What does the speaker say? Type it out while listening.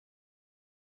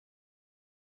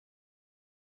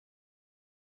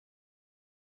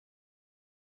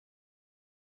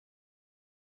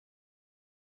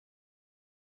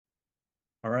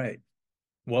All right.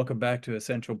 Welcome back to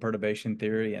Essential Perturbation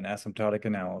Theory and Asymptotic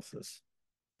Analysis.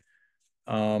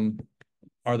 Um,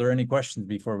 are there any questions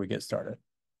before we get started?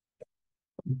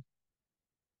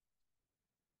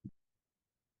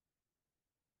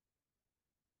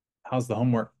 How's the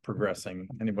homework progressing?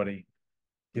 Anybody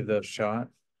give that a shot?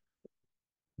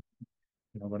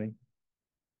 Nobody?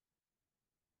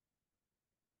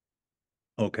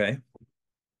 Okay.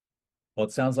 Well,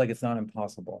 it sounds like it's not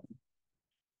impossible,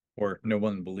 or no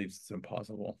one believes it's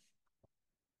impossible.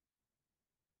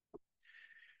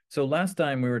 So last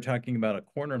time we were talking about a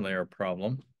corner layer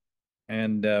problem,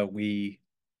 and we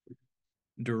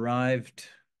derived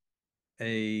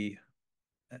a,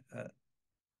 a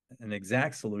an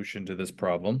exact solution to this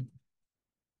problem.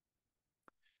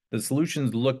 The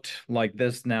solutions looked like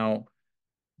this. Now,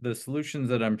 the solutions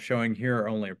that I'm showing here are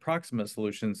only approximate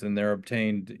solutions, and they're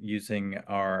obtained using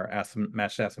our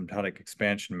matched asymptotic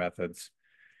expansion methods.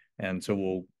 And so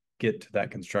we'll get to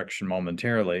that construction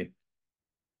momentarily.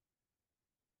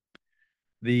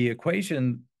 The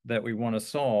equation that we want to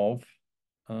solve,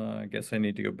 I guess I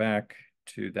need to go back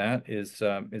to that, is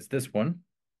this one,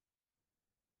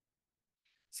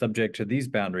 subject to these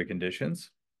boundary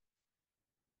conditions.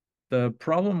 The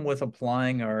problem with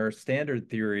applying our standard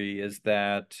theory is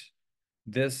that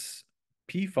this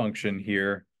p function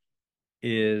here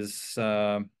is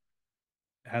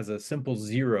has a simple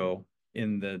zero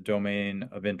in the domain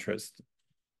of interest,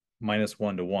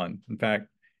 -1 to 1. In fact,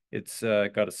 it's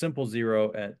got a simple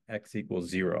zero at x equals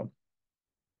 0,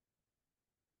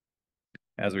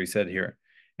 as we said here.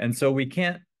 And so we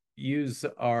can't use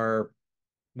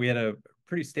we had a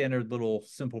pretty standard little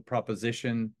simple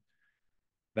proposition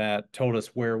that told us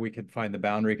where we could find the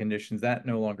boundary conditions. That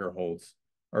no longer holds.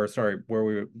 Or sorry, where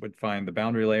we would find the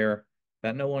boundary layer.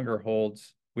 That no longer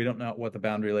holds. We don't know what the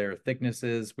boundary layer thickness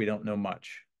is. We don't know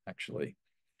much, actually.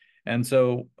 And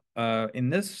so in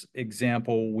this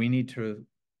example, we need to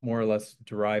more or less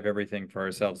derive everything for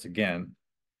ourselves again.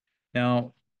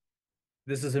 Now,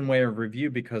 this is in way of review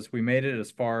because we made it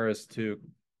as far as to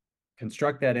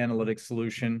construct that analytic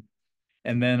solution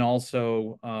and then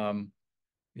also,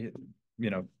 you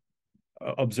know,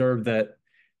 observe that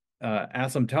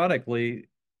asymptotically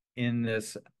in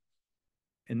this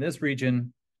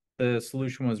region, the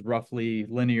solution was roughly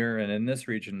linear, and in this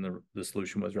region, the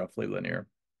solution was roughly linear.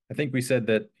 I think we said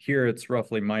that here it's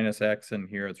roughly -x, and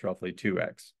here it's roughly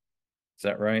 2x. Is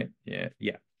that right? Yeah,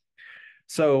 yeah.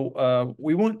 So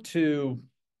we want to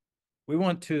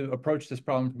approach this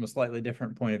problem from a slightly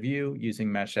different point of view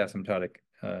using matched asymptotic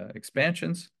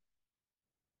expansions.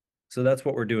 So that's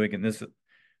what we're doing in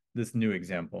this new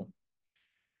example.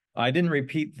 I didn't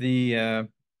repeat the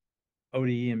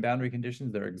ODE and boundary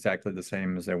conditions. They're exactly the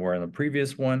same as they were in the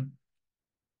previous one.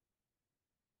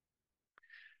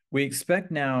 We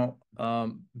expect now,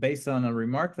 based on a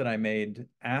remark that I made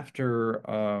after,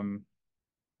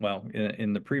 well,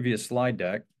 in the previous slide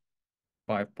deck,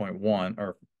 5.1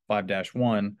 or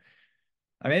 5-1,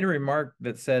 I made a remark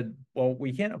that said, well,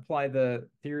 we can't apply the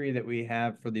theory that we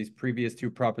have for these previous two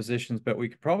propositions, but we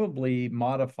could probably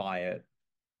modify it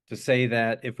to say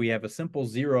that if we have a simple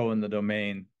zero in the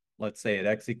domain, let's say at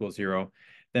x equals 0,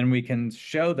 then we can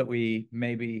show that we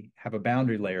maybe have a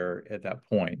boundary layer at that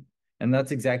point. And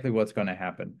that's exactly what's going to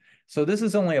happen. So this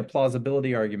is only a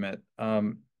plausibility argument.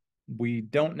 We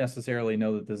don't necessarily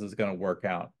know that this is going to work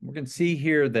out. We can see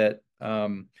here that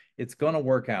it's going to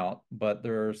work out, but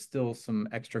there are still some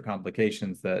extra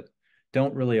complications that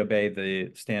don't really obey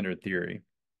the standard theory.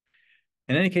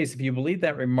 In any case, if you believe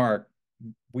that remark,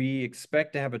 we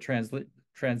expect to have a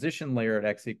transition layer at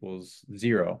x equals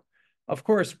 0. Of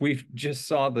course, we just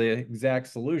saw the exact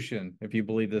solution, if you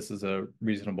believe this is a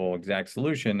reasonable exact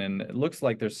solution, and it looks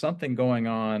like there's something going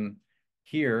on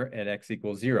here at x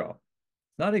equals 0.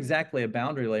 It's not exactly a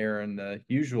boundary layer in the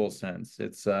usual sense.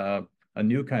 It's a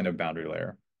new kind of boundary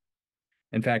layer.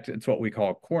 In fact, it's what we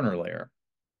call a corner layer.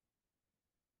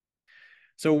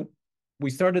 So we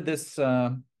started this,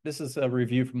 this is a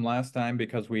review from last time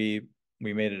because we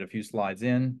made it a few slides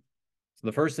in. So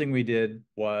the first thing we did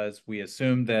was we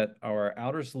assumed that our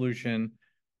outer solution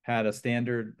had a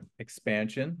standard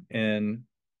expansion in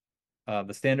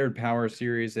the standard power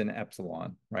series in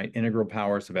epsilon, right? Integral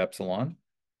powers of epsilon.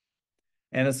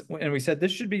 And we said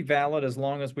this should be valid as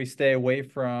long as we stay away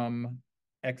from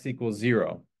x equals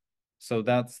 0. So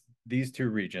that's these two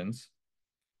regions.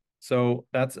 So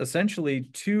that's essentially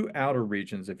two outer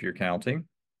regions if you're counting.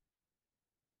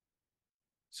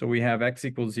 So we have x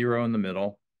equals 0 in the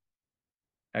middle,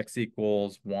 x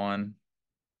equals 1,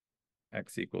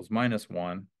 x equals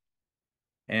 -1.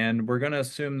 And we're going to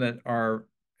assume that our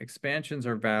expansions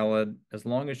are valid as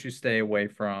long as you stay away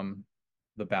from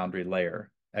the boundary layer,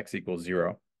 x equals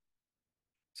 0.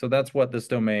 So that's what this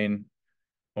domain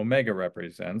omega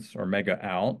represents, or omega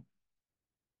out.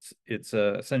 It's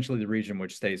essentially the region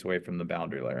which stays away from the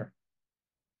boundary layer,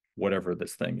 whatever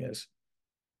this thing is.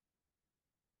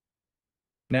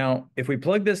 Now, if we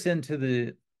plug this into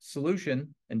the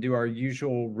solution and do our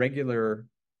usual regular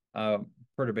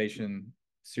perturbation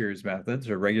series methods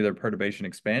or regular perturbation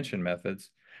expansion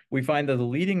methods, we find that the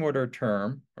leading order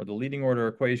term, or the leading order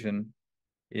equation,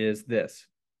 is this,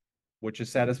 which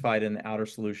is satisfied in the outer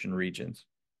solution regions.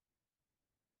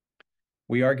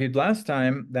 We argued last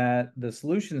time that the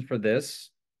solutions for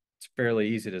this, it's fairly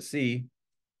easy to see,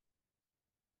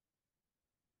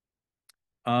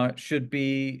 should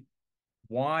be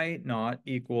y naught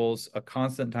equals a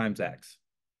constant times x.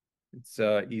 It's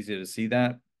easy to see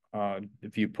that.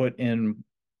 If you put in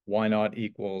y naught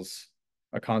equals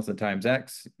a constant times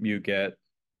x, you get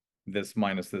this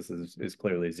minus this is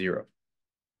clearly 0.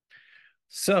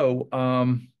 So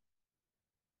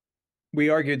we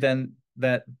argued then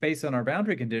that based on our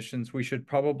boundary conditions, we should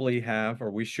probably have,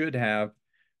 or we should have,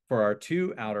 for our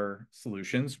two outer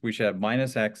solutions, we should have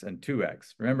minus x and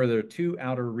 2x. Remember, there are two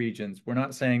outer regions. We're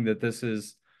not saying that this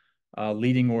is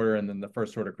leading order and then the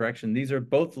first order correction. These are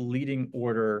both leading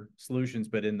order solutions,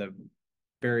 but in the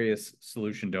various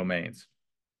solution domains.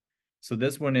 So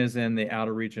this one is in the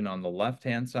outer region on the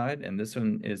left-hand side, and this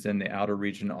one is in the outer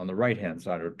region on the right-hand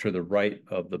side, or to the right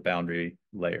of the boundary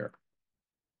layer.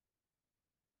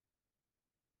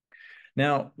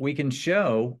 Now, we can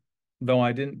show, though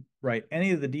I didn't write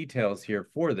any of the details here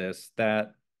for this,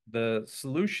 that the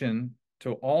solution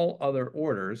to all other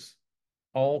orders,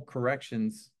 all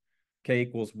corrections, k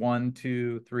equals 1,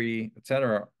 2, 3,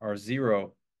 etc., are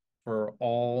 0 for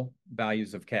all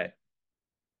values of k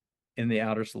in the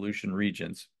outer solution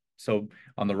regions. So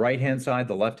on the right-hand side,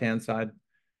 the left-hand side,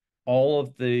 all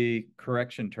of the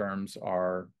correction terms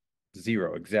are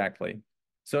 0 exactly.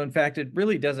 So in fact, it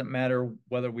really doesn't matter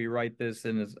whether we write this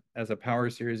in as a power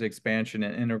series expansion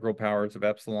and integral powers of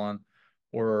epsilon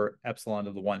or epsilon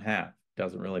to the 1/2.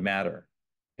 Doesn't really matter,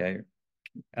 okay?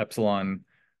 Epsilon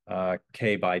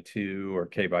k by 2 or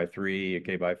k by 3 or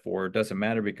k by 4 doesn't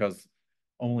matter because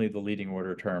only the leading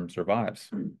order term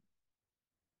survives.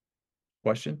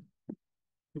 Question?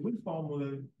 Do we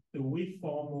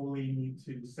formally need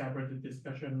to separate the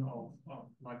discussion of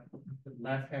like the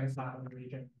left-hand side of the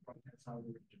region, right-hand side of the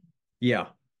region? Yeah.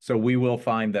 So we will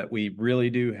find that we really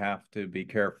do have to be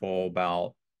careful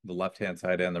about the left-hand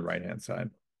side and the right-hand side.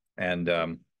 And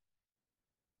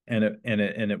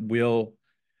it will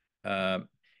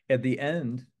at the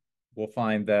end we'll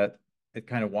find that it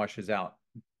kind of washes out.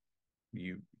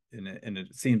 And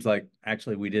it seems like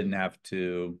actually we didn't have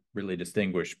to really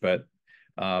distinguish, but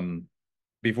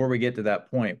before we get to that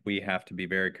point, we have to be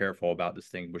very careful about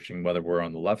distinguishing whether we're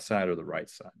on the left side or the right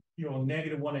side.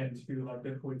 -1 and 2, like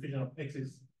the coefficient of x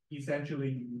is essentially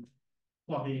you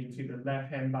plug it into the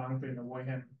left-hand boundary and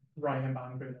the right-hand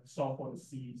boundary and solve for the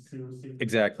c 0, 0.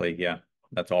 Exactly, yeah.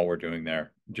 That's all we're doing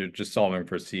there. Just solving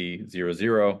for c 0,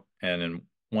 0. And in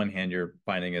one hand, you're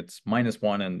finding it's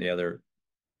 -1 and the other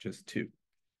just 2.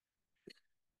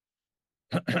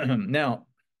 Now,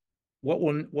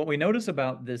 what we notice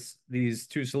about these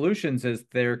two solutions is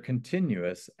they're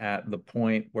continuous at the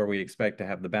point where we expect to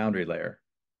have the boundary layer.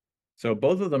 So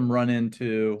both of them run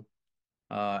into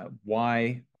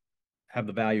y, have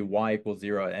the value y equals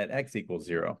 0 at x equals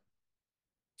 0.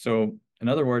 So in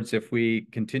other words, if we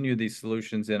continue these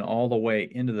solutions in all the way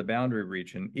into the boundary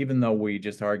region, even though we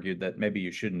just argued that maybe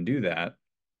you shouldn't do that,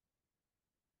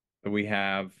 but we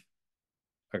have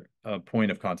a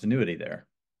point of continuity there.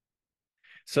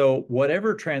 So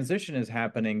whatever transition is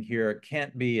happening here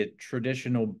can't be a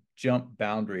traditional jump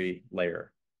boundary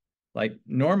layer. Like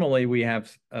normally we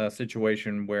have a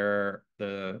situation where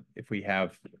if we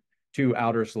have two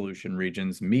outer solution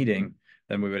regions meeting,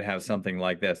 then we would have something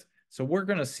like this. So we're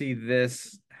going to see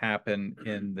this happen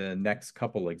in the next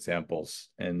couple examples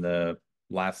in the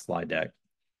last slide deck.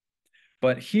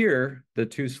 But here, the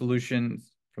two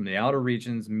solutions from the outer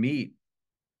regions meet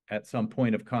at some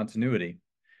point of continuity.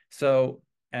 So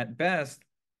at best,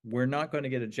 we're not going to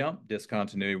get a jump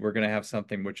discontinuity. We're going to have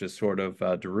something which is sort of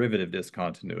derivative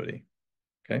discontinuity,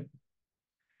 okay?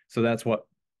 So that's what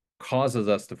causes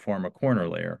us to form a corner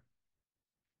layer.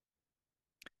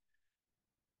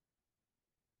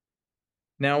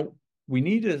 Now, we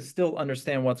need to still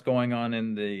understand what's going on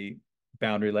in the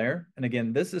boundary layer. And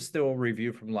again, this is still a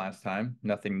review from last time,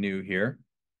 nothing new here.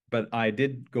 But I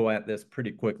did go at this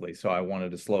pretty quickly, so I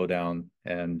wanted to slow down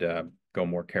and go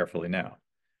more carefully now.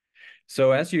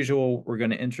 So as usual, we're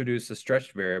going to introduce a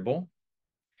stretched variable.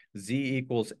 Z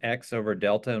equals X over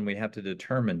delta, and we have to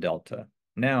determine delta.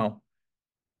 Now,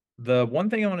 the one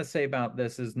thing I want to say about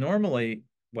this is normally,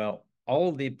 well, all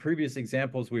of the previous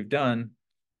examples we've done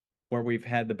where we've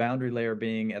had the boundary layer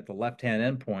being at the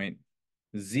left-hand endpoint,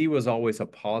 Z was always a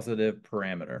positive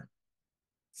parameter.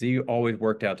 Z always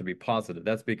worked out to be positive.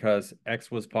 That's because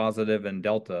X was positive and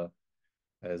delta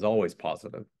is always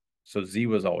positive. So Z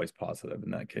was always positive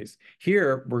in that case.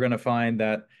 Here, we're going to find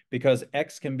that because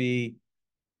X can be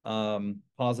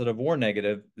positive or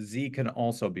negative, Z can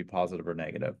also be positive or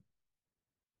negative.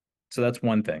 So that's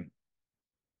one thing.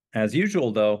 As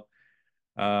usual, though,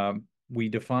 we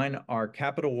define our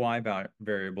capital Y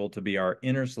variable to be our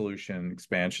inner solution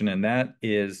expansion, and that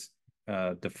is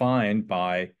defined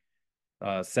by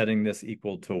setting this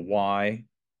equal to Y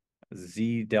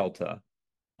Z delta.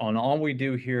 On all we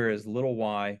do here is little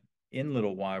y. In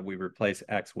little y, we replace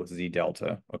X with Z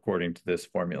delta according to this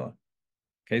formula.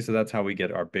 Okay, so that's how we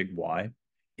get our big Y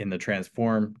in the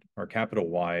transformed or capital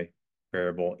Y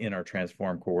variable in our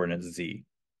transform coordinate Z.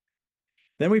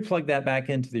 Then we plug that back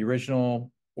into the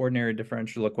original ordinary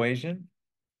differential equation.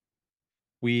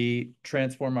 We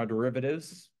transform our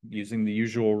derivatives using the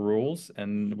usual rules,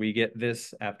 and we get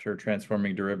this after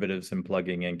transforming derivatives and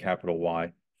plugging in capital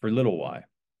Y for little y.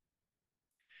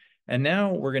 And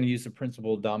now we're going to use the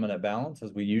principle of dominant balance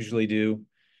as we usually do.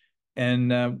 And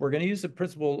we're going to use the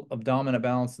principle of dominant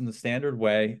balance in the standard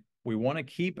way. We want to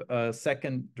keep a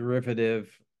second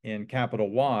derivative in capital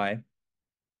Y,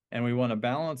 and we want to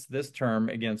balance this term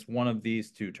against one of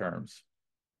these two terms.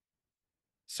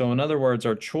 So in other words,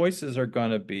 our choices are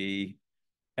going to be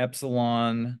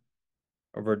epsilon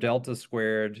over delta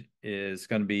squared is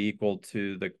going to be equal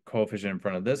to the coefficient in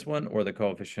front of this one or the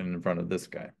coefficient in front of this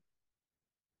guy.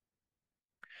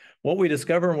 What we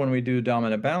discover when we do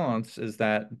dominant balance is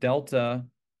that delta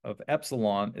of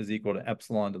epsilon is equal to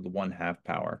epsilon to the 1/2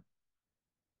 power.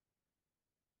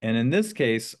 And in this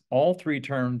case, all three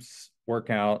terms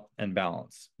work out and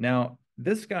balance. Now,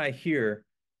 this guy here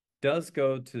does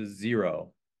go to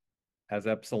 0 as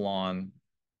epsilon,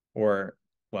 or,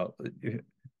 well,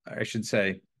 I should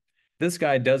say, this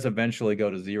guy does eventually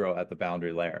go to 0 at the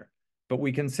boundary layer. But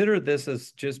we consider this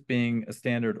as just being a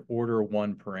standard order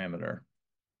 1 parameter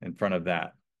in front of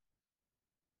that.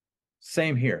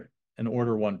 Same here, an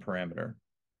order 1 parameter.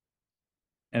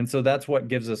 And so that's what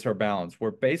gives us our balance.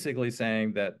 We're basically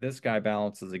saying that this guy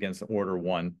balances against the order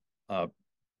 1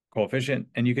 coefficient,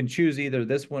 and you can choose either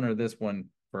this one or this one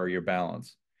for your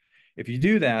balance. If you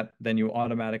do that, then you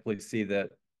automatically see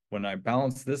that when I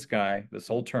balance this guy, this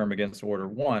whole term against order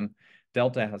 1,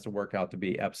 delta has to work out to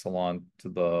be epsilon to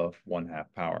the 1/2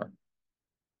 power.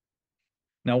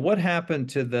 Now, what happened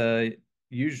to the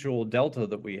usual delta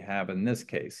that we have in this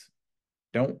case?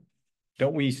 Don't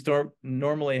we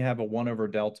normally have a 1 over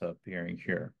delta appearing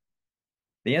here?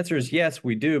 The answer is yes,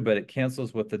 we do, but it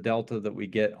cancels with the delta that we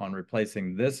get on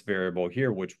replacing this variable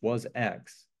here, which was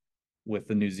X, with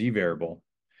the new Z variable.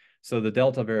 So the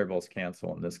delta variables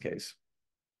cancel in this case.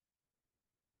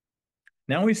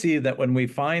 Now we see that when we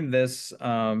find this,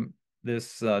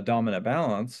 dominant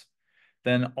balance,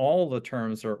 then all the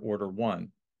terms are order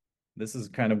 1. This is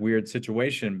kind of weird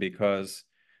situation because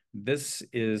this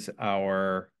is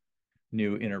our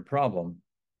new inner problem.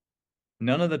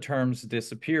 None of the terms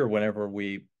disappear whenever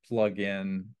we plug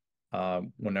in,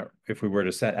 if we were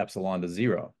to set epsilon to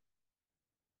 0.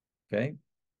 Okay,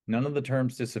 none of the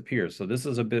terms disappear. So this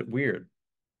is a bit weird.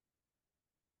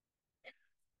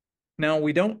 Now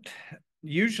we don't,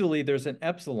 usually there's an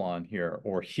epsilon here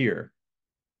or here,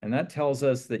 and that tells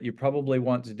us that you probably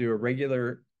want to do a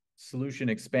regular solution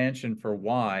expansion for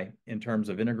Y in terms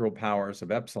of integral powers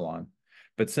of epsilon.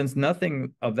 But since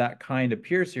nothing of that kind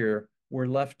appears here, we're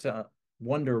left to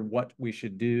wonder what we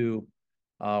should do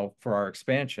for our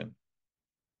expansion.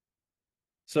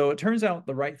 So it turns out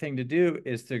the right thing to do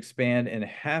is to expand in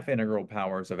half integral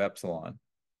powers of epsilon.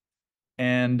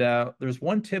 And there's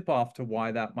one tip off to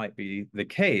why that might be the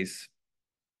case,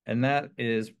 and that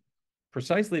is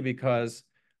precisely because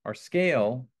our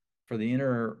scale for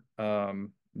the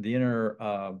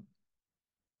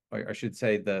I should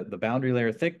say the boundary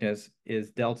layer thickness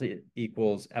is delta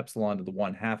equals epsilon to the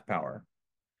 1/2 power.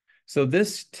 So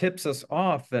this tips us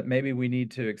off that maybe we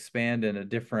need to expand in a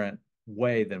different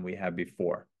way than we had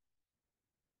before.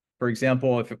 For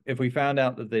example, if we found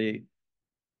out that the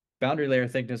boundary layer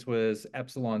thickness was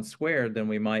epsilon squared, then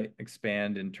we might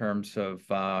expand in terms of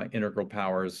integral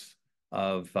powers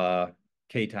of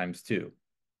k times 2.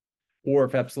 Or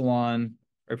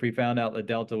if we found out that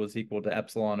delta was equal to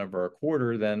epsilon over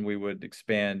 1/4, then we would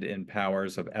expand in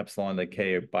powers of epsilon to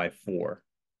k by 4.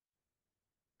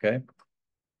 Okay?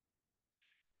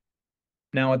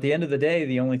 Now, at the end of the day,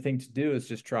 the only thing to do is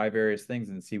just try various things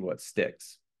and see what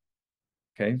sticks.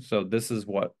 Okay, so this is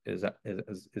what is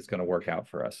going to work out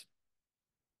for us.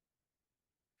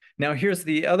 Now, here's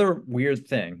the other weird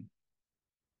thing.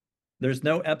 There's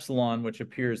no epsilon, which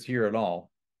appears here at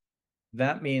all.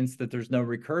 That means that there's no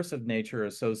recursive nature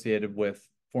associated with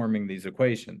forming these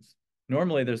equations.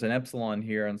 Normally, there's an epsilon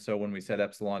here, and so when we set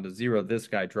epsilon to 0, this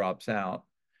guy drops out,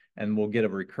 and we'll get a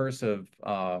recursive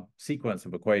sequence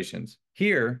of equations.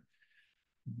 Here,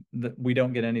 we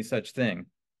don't get any such thing.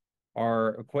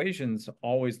 Our equations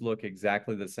always look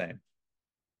exactly the same.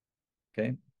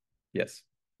 Okay? Yes.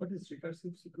 What is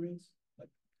recursive sequence?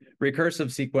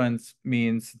 Recursive sequence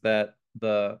means that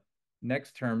the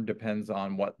next term depends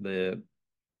on what the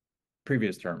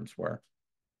previous terms were.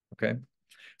 Okay?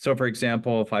 So for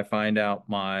example, if I find out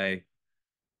my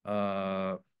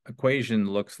equation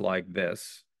looks like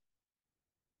this.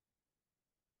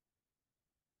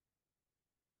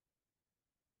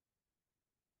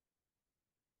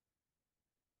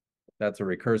 That's a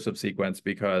recursive sequence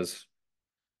because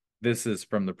this is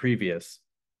from the previous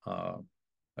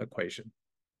equation.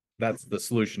 That's the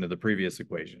solution to the previous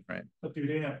equation, right? But do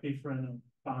they have different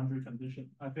boundary conditions?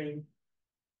 I think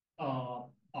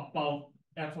about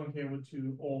epsilon k over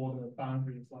 2, all the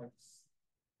boundaries like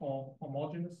all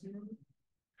homogeneous zero.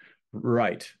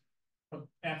 Right. But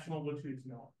epsilon over 2 is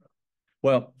not.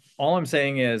 Well, all I'm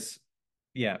saying is,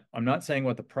 yeah, I'm not saying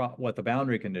what the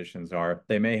boundary conditions are.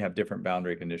 They may have different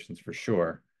boundary conditions for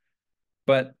sure,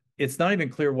 but it's not even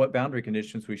clear what boundary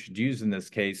conditions we should use in this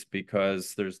case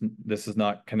because this is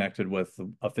not connected with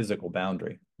a physical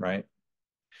boundary, right?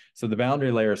 So the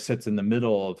boundary layer sits in the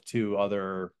middle of two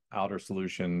other outer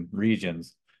solution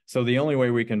regions. So the only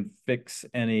way we can fix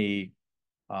any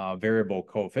variable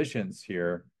coefficients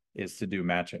here is to do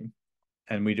matching.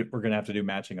 And we're going to have to do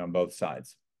matching on both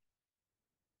sides.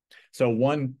 So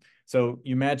you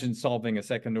imagine solving a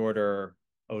second order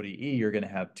ODE, you're going to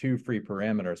have two free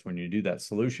parameters when you do that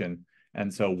solution.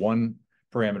 And so one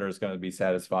parameter is going to be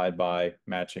satisfied by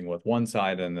matching with one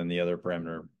side and then the other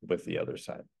parameter with the other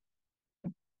side.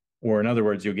 Or in other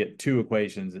words, you'll get two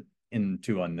equations in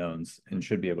two unknowns and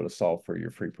should be able to solve for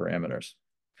your free parameters.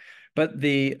 But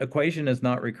the equation is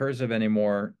not recursive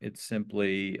anymore. It's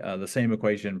simply the same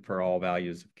equation for all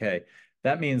values of k.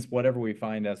 That means whatever we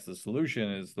find as the solution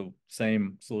is the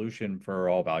same solution for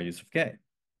all values of k.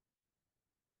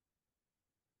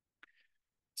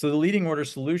 So the leading order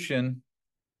solution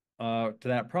to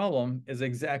that problem is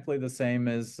exactly the same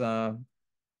as the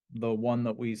one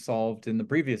that we solved in the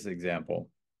previous example,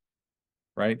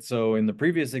 right? So in the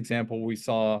previous example,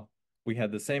 we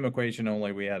had the same equation,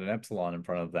 only we had an epsilon in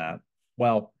front of that.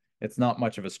 Well, it's not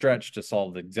much of a stretch to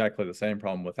solve exactly the same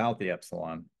problem without the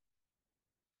epsilon.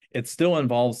 It still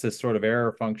involves this sort of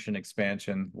error function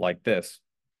expansion like this.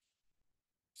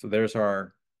 So there's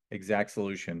our exact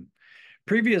solution.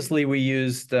 Previously, we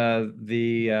used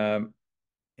in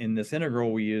this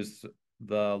integral, we used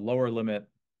the lower limit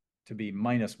to be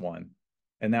 -1.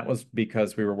 And that was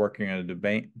because we were working on a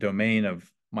domain of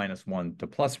 -1 to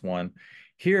 +1.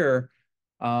 Here,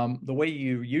 the way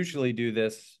you usually do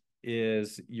this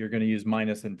is you're going to use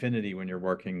 -infinity when you're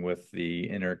working with the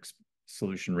inner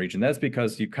solution region. That's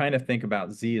because you kind of think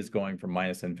about z as going from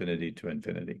 -infinity to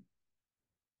infinity.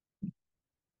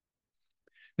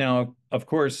 Now, of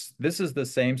course, this is the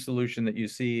same solution that you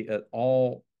see at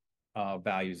all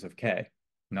values of k,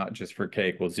 not just for k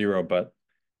equals 0, but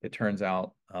it turns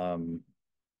out,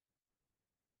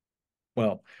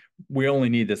 well, we only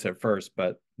need this at first,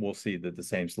 but we'll see that the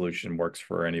same solution works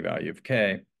for any value of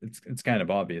k. It's kind of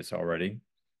obvious already,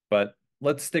 but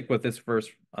let's stick with this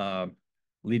first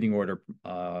leading order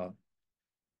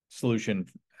solution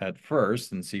at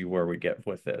first and see where we get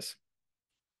with this.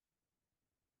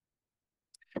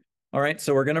 All right,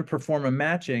 so we're going to perform a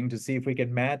matching to see if we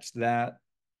can match that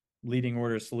leading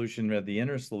order solution of the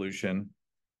inner solution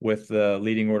with the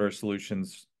leading order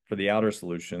solutions for the outer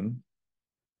solution,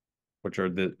 which are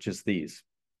just these.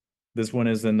 This one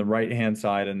is in the right-hand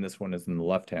side and this one is in the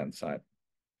left-hand side.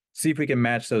 See if we can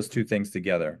match those two things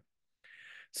together.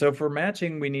 So for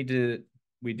matching, we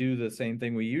do the same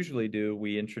thing we usually do.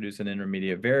 We introduce an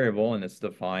intermediate variable and it's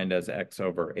defined as x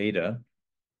over eta.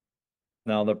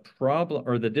 Now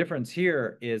the difference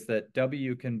here is that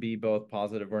W can be both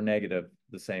positive or negative,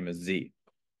 the same as Z.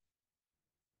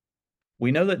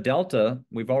 We know that delta,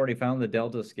 we've already found the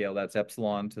delta scale, that's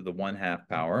epsilon to the 1/2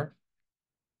 power.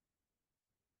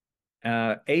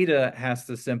 Eta has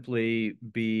to simply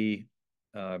be,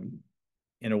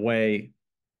 in a way,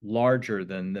 larger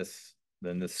than this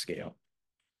scale.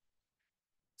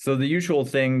 So the usual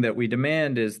thing that we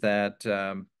demand is that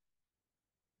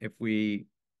if we,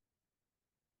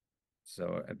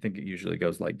 so I think it usually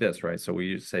goes like this, right? So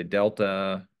we say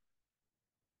delta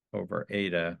over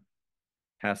eta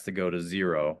has to go to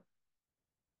 0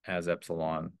 as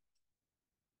epsilon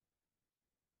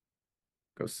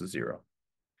goes to 0.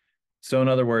 So in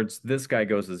other words, this guy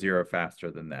goes to 0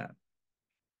 faster than that.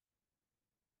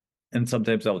 And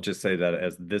sometimes I'll just say that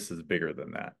as this is bigger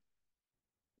than that.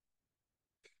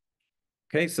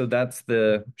 Okay, so that's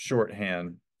the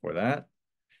shorthand for that.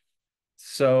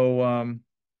 So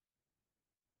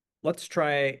let's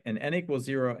try an n equals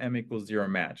 0, m equals 0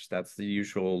 match. That's the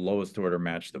usual lowest order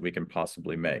match that we can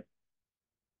possibly make.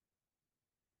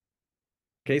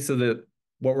 Okay, so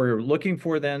what we're looking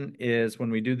for then is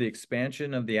when we do the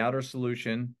expansion of the outer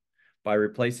solution by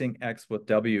replacing x with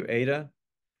w eta,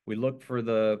 we look for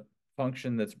the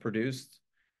function that's produced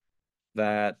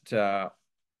that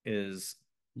is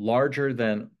larger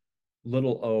than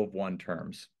little o of 1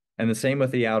 terms. And the same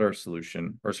with the outer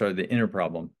solution, or sorry, the inner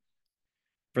problem.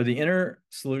 For the inner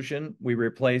solution, we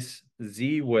replace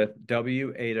z with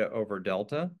w eta over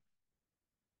delta. Of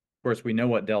course, we know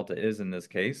what delta is in this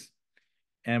case.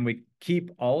 And we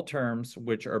keep all terms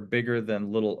which are bigger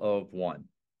than little o of 1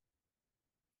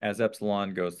 as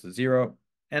epsilon goes to 0.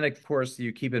 And of course,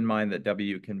 you keep in mind that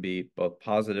w can be both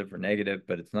positive or negative,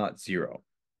 but it's not 0.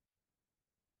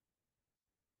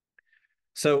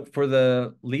 So for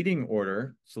the leading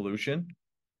order solution,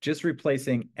 just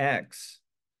replacing x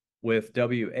with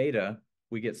w eta,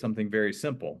 we get something very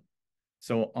simple.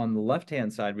 So on the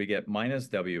left-hand side, we get minus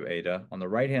w eta. On the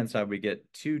right-hand side, we get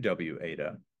 2w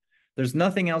eta. There's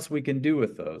nothing else we can do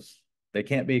with those. They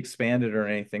can't be expanded or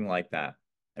anything like that.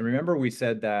 And remember, we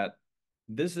said that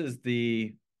this is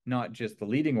not just the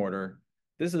leading order,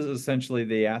 this is essentially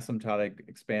the asymptotic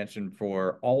expansion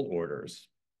for all orders.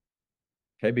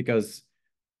 Okay, because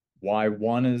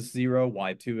y1 is 0,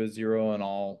 y2 is 0, and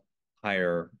all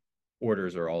higher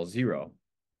orders are all 0.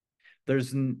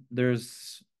 This is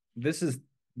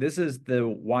the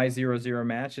y00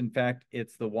 match. In fact,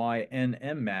 it's the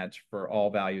ynm match for all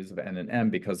values of n and m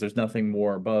because there's nothing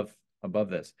more above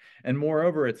this. And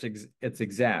moreover, it's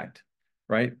exact,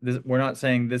 right? We're not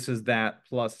saying this is that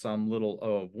plus some little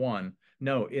o of 1.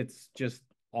 No, it's just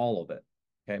all of it.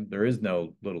 Okay, there is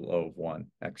no little o of 1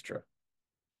 extra.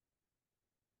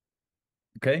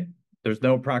 Okay, there's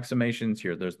no approximations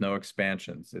here. There's no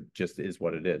expansions. It just is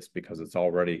what it is because it's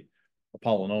already a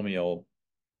polynomial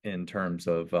in terms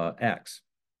of x.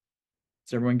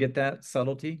 Does everyone get that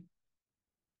subtlety?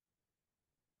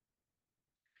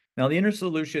 Now, the inner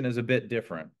solution is a bit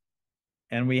different,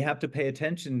 and we have to pay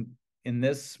attention in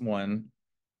this one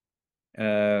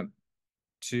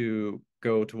to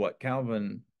go to what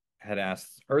Calvin had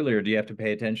asked earlier. Do you have to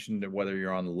pay attention to whether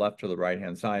you're on the left or the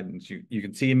right-hand side? And you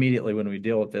can see immediately when we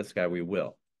deal with this guy, we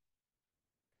will.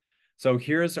 So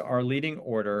here's our leading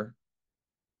order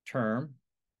term,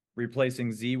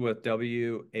 replacing z with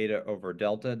w eta over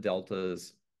delta. Delta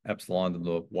is epsilon to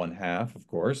the 1/2, of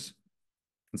course.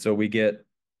 And so we get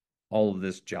all of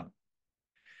this junk.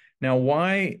 Now,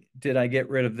 why did I get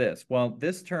rid of this? Well,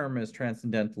 this term is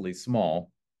transcendentally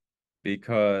small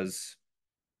because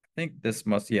I think this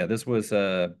was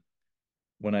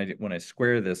when I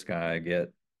square this guy, I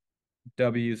get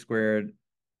w squared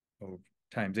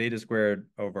times eta squared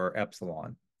over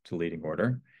epsilon to leading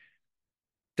order.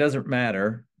 Doesn't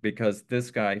matter because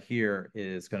this guy here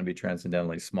is going to be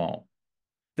transcendentally small.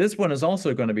 This one is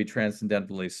also going to be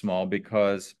transcendentally small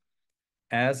because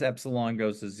as epsilon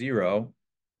goes to 0,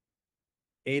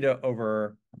 eta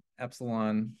over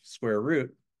epsilon square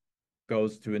root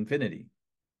goes to infinity,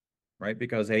 right?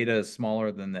 Because eta is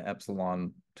smaller than the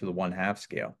epsilon to the 1/2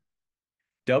 scale.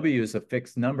 W is a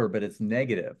fixed number, but it's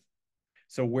negative.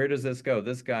 So where does this go?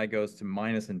 This guy goes to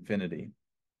minus infinity.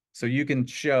 So you can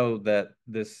show that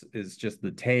this is just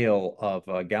the tail of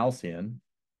a Gaussian,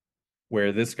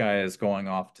 where this guy is going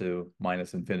off to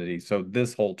minus infinity. So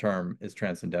this whole term is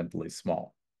transcendentally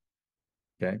small.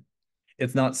 Okay.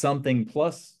 It's not something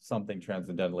plus something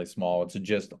transcendentally small. It's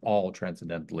just all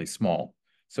transcendentally small.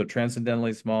 So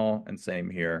transcendentally small, and same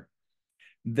here.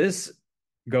 This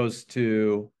gets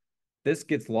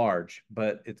large,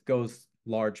 but it goes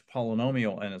large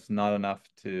polynomial, and it's not enough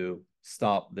to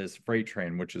stop this freight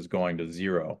train, which is going to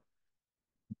 0.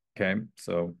 Okay,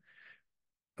 so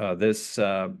this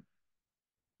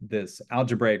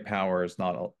algebraic power is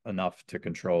not enough to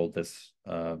control this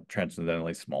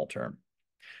transcendentally small term.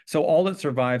 So all that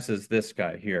survives is this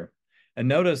guy here. And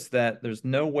notice that there's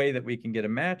no way that we can get a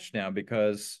match now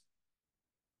because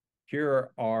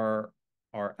here are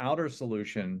our outer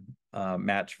solution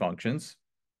match functions.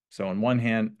 So on one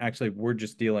hand, actually, we're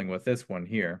just dealing with this one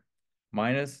here.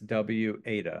 minus W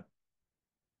eta.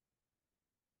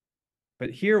 But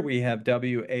here we have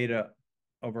W eta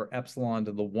over epsilon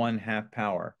to the 1/2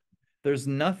 power. There's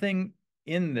nothing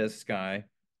in this guy,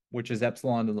 which is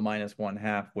epsilon to the minus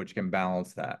 1/2, which can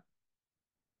balance that.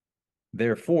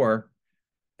 Therefore,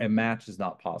 a match is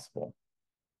not possible.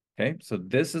 Okay, so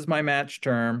this is my match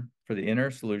term for the inner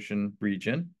solution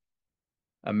region.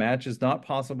 A match is not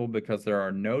possible because there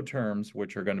are no terms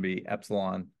which are going to be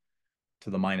epsilon to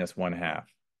the minus 1/2.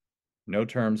 No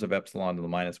terms of epsilon to the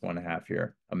minus 1/2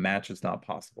 here. A match is not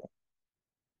possible.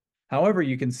 However,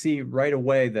 you can see right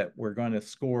away that we're going to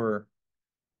score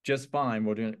just fine.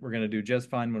 We're going to do just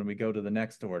fine when we go to the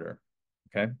next order.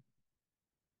 Okay.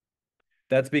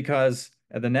 That's because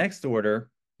at the next order,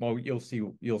 well, you'll see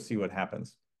what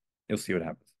happens. You'll see what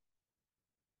happens.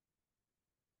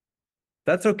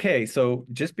 That's okay. So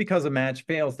just because a match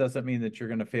fails doesn't mean that you're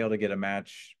going to fail to get a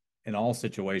match in all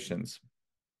situations.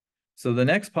 So the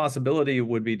next possibility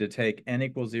would be to take n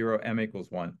equals 0, m equals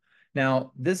 1.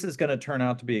 Now, this is going to turn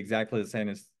out to be exactly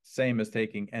the same as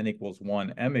taking n equals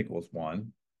 1, m equals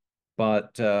 1,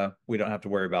 but we don't have to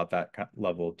worry about that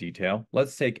level of detail.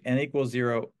 Let's take n equals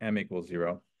 0, m equals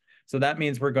 0. So that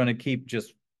means we're going to keep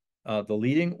just the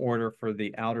leading order for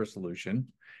the outer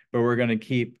solution, but we're going to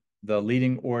keep the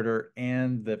leading order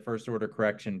and the first order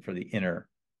correction for the inner.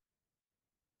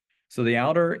 So the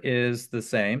outer is the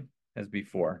same as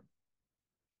before.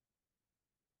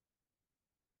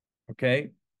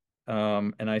 Okay,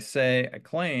 and I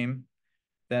claim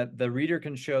that the reader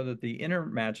can show that the inner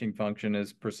matching function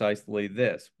is precisely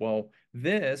this. Well,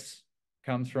 this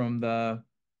comes from the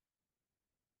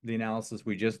analysis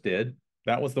we just did.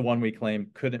 That was the one we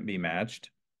claimed couldn't be matched.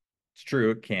 It's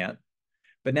true, it can't.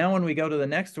 But now when we go to the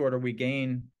next order, we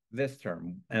gain this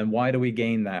term. And why do we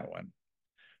gain that one?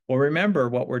 Well, remember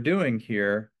what we're doing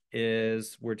here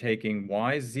is we're taking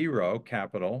y0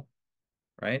 capital,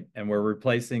 right? And we're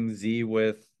replacing z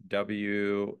with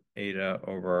w eta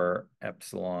over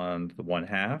epsilon to the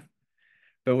 1/2.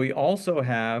 But we also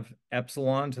have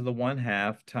epsilon to the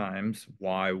 1/2 times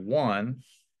y1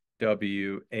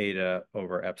 w eta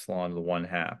over epsilon to the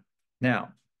 1/2.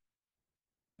 Now,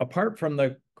 apart from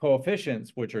the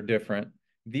coefficients, which are different,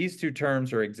 these two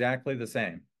terms are exactly the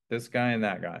same, this guy and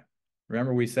that guy.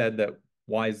 Remember we said that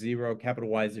y0, capital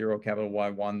Y0, capital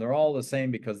Y1, they're all the same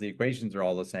because the equations are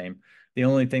all the same. The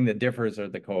only thing that differs are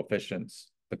the coefficients,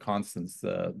 the constants,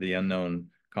 the unknown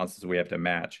constants we have to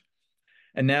match.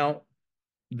 And now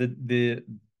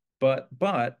but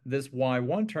this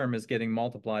y1 term is getting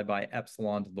multiplied by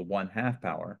epsilon to the 1/2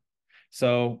 power.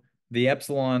 So the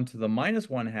epsilon to the minus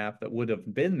 1/2 that would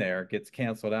have been there gets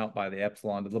canceled out by the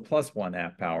epsilon to the plus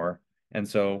 1/2 power. And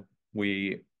so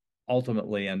we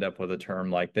ultimately end up with a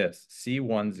term like this,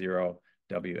 C10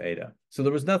 W eta. So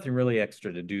there was nothing really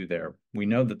extra to do there. We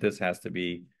know that this has to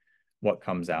be what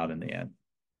comes out in the end.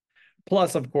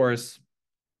 Plus, of course,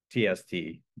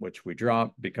 TST, which we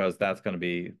drop because that's going to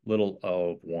be little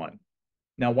o of 1.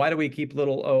 Now, why do we keep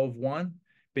little o of 1?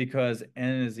 Because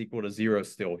n is equal to 0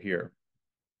 still here.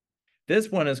 This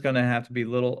one is going to have to be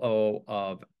little o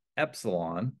of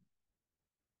epsilon.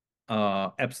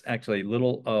 Actually,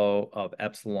 little o of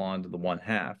epsilon to the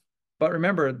 1/2. But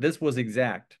remember, this was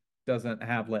exact. Doesn't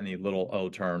have any little o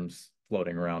terms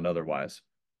floating around otherwise.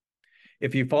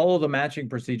 If you follow the matching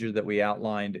procedure that we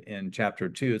outlined in chapter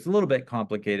 2, it's a little bit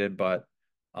complicated, but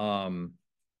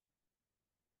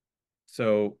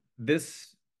so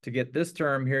this, to get this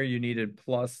term here, you needed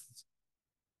plus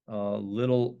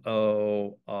little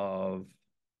o of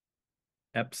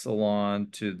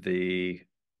epsilon to the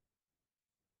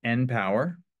n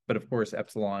power, but of course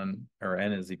epsilon or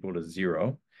n is equal to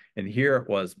 0. And here it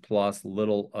was plus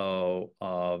little o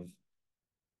of,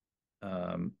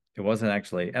 it wasn't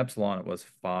actually epsilon, it was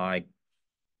phi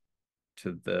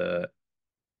to the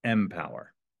m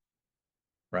power,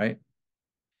 right?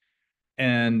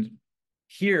 And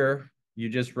here you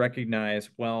just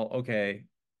recognize, well, okay,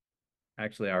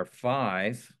 actually our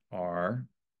phi's are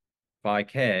phi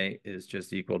k is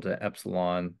just equal to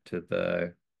epsilon to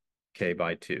the k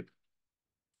by 2.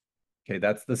 Okay,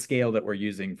 that's the scale that we're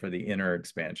using for the inner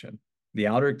expansion. The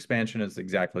outer expansion is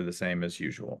exactly the same as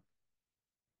usual.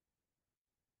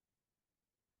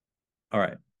 All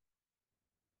right.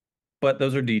 But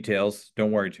those are details.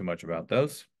 Don't worry too much about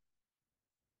those.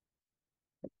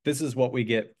 This is what we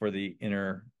get for the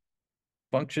inner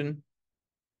function,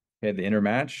 okay, the inner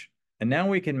match. And now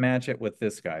we can match it with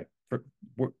this guy.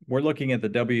 We're looking at the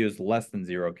W is less than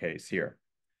 0 case here.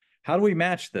 How do we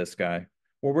match this guy?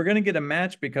 Well, we're going to get a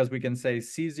match because we can say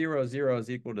C00 is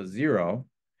equal to 0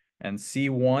 and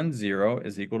C10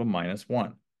 is equal to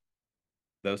 -1.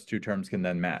 Those two terms can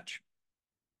then match.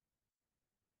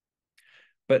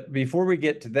 But before we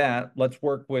get to that, let's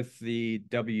work with the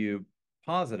W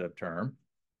positive term.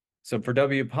 So for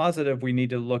W positive, we need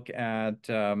to look at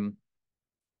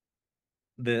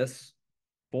this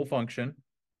full function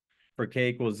for k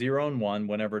equals 0 and 1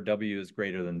 whenever W is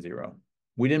greater than 0.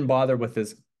 We didn't bother with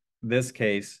this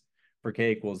case for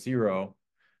k equals 0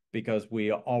 because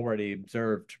we already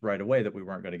observed right away that we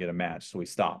weren't going to get a match, so we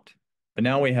stopped. But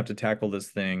now we have to tackle this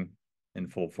thing in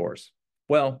full force.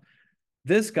 Well,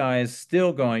 this guy is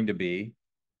still going to be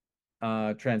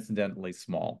transcendentally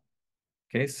small.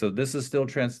 Okay, so this is still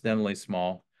transcendentally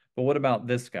small. But what about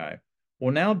this guy?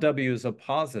 Well, now W is a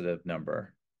positive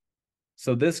number.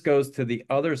 So this goes to the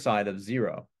other side of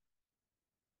 0.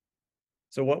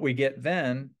 So what we get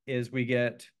then is we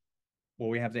get, well,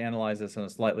 we have to analyze this in a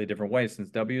slightly different way. Since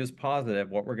W is positive,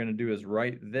 what we're going to do is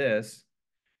write this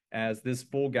as this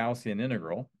full Gaussian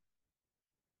integral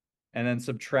and then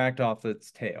subtract off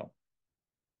its tail.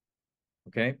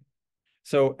 Okay,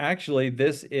 so actually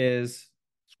this is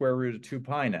square root of 2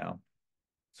 pi now.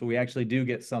 So we actually do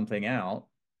get something out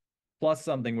plus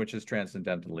something which is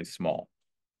transcendentally small.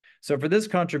 So for this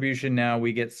contribution now,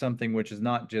 we get something which is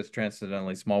not just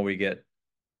transcendentally small, we get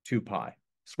 2 pi,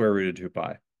 square root of 2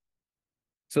 pi.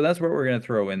 So that's what we're going to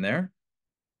throw in there.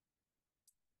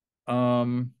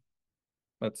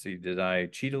 Let's see, did I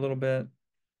cheat a little bit?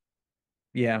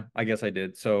 Yeah, I guess I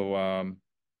did. So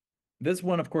this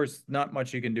one, of course, not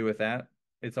much you can do with that.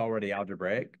 It's already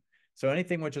algebraic. So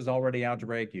anything which is already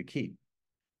algebraic, you keep.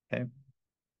 Okay.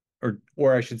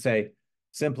 Or I should say,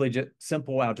 simply just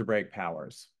simple algebraic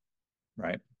powers,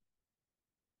 right?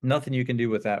 Nothing you can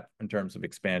do with that in terms of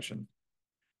expansion.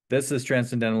 This is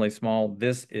transcendentally small.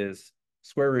 This is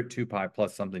square root 2 pi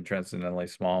plus something transcendentally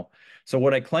small. So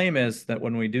what I claim is that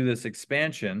when we do this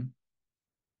expansion,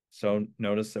 so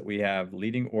notice that we have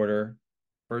leading order,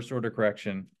 first order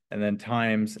correction, and then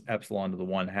times epsilon to the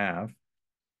 1/2.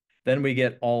 Then we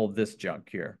get all of this junk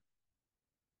here.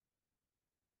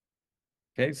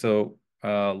 Okay, so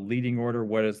leading order,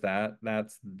 what is that?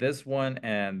 That's this one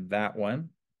and that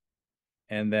one.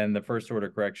 And then the first order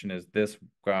correction is this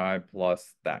guy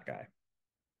plus that guy.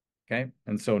 Okay,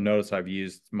 and so notice I've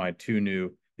used my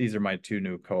these are my two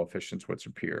new coefficients which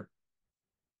appear.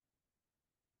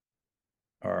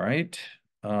 All right,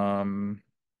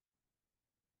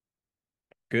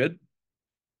 good.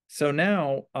 So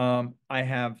now I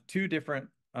have two different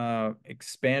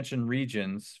expansion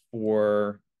regions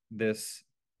for this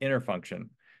inner function.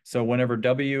 So whenever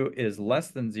W is less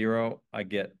than 0, I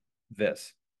get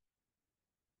this.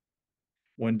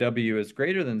 When W is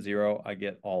greater than 0, I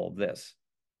get all of this.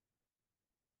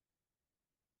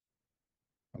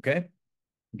 Okay,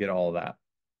 get all of that.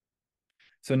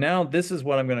 So now this is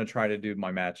what I'm going to try to do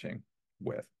my matching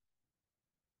with.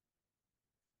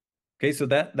 Okay, so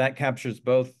that captures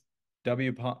both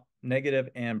W negative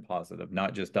and positive,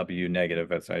 not just W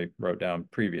negative as I wrote down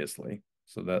previously.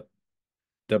 So that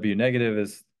W negative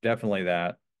is definitely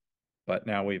that, but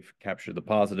now we've captured the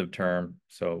positive term.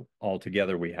 So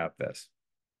altogether we have this.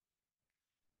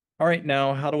 All right,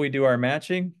 now how do we do our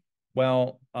matching?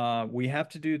 Well, we have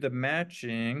to do the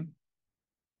matching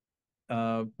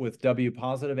with W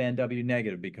positive and W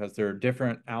negative because there are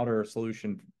different outer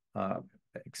solution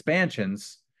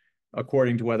expansions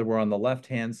according to whether we're on the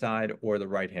left-hand side or the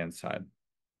right-hand side.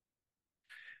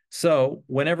 So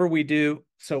whenever we do,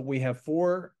 so we have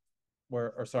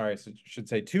I should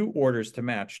say two orders to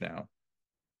match now.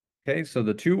 Okay, so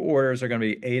the two orders are going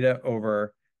to be eta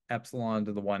over epsilon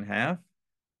to the 1/2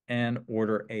 and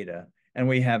order eta. And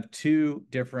we have two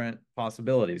different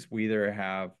possibilities. We either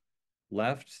have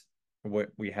left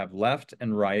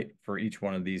and right for each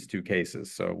one of these two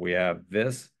cases. So we have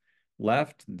this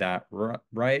left, that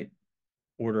right,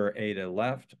 order eta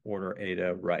left, order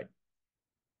eta right.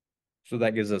 So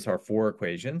that gives us our four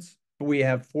equations. But we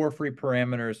have four free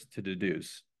parameters to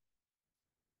deduce.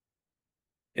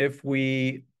 If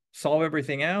we solve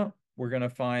everything out, we're going to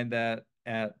find that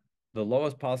at the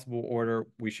lowest possible order,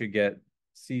 we should get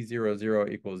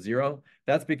C00 equals 0.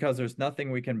 That's because there's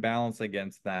nothing we can balance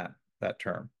against that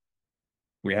term.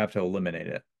 We have to eliminate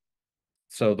it.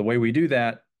 So the way we do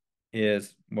that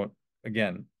is, well,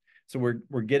 again, so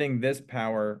we're getting this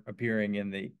power appearing in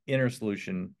the inner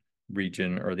solution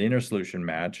region or the inner solution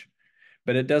match,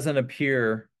 but it doesn't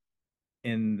appear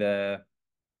in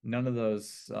none of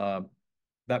those,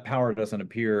 that power doesn't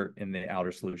appear in the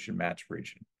outer solution match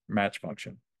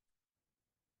function.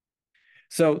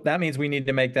 So that means we need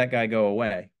to make that guy go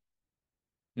away.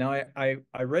 Now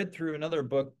I read through another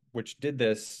book which did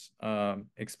this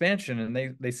expansion,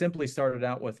 and they simply started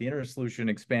out with the inner solution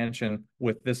expansion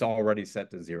with this already set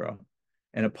to 0.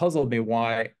 And it puzzled me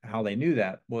how they knew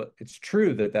that. Well, it's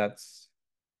true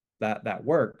that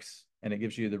works, and it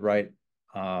gives you the right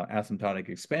asymptotic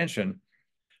expansion,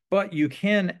 but you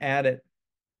can add it,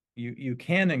 you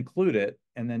can include it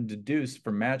and then deduce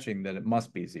from matching that it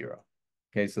must be zero.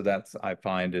 Okay, so that's, I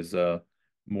find, is a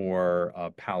more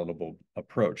palatable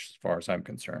approach as far as I'm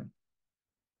concerned.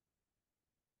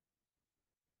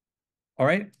 All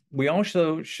right, we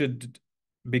also should,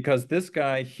 because this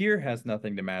guy here has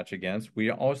nothing to match against,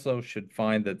 we also should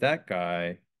find that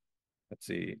guy, let's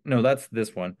see, no, that's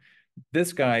this one.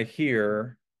 This guy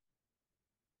here,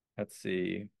 let's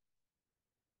see.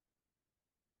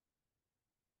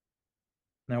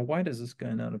 Now, why does this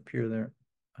guy not appear there?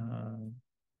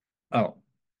 Oh,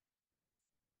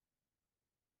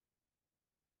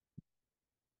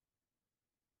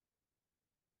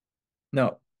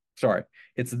 no, sorry.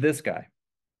 It's this guy.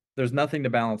 There's nothing to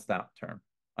balance that term.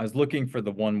 I was looking for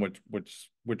the one which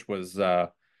was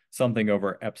something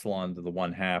over epsilon to the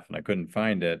 1/2, and I couldn't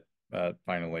find it. But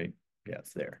finally, yeah,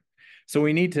 it's there. So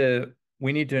we need to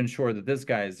ensure that this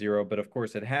guy is zero, but of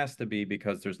course it has to be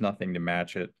because there's nothing to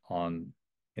match it on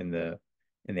in the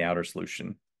outer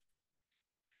solution.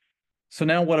 So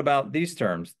now what about these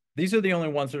terms? These are the only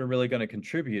ones that are really going to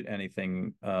contribute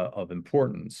anything of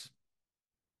importance.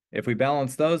 If we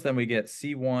balance those, then we get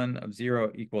C1 of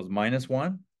 0 equals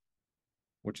 -1,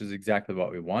 which is exactly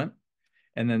what we want.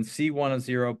 And then C1 of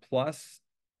 0 plus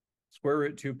square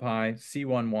root 2 pi,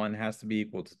 C11 has to be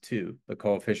equal to 2, the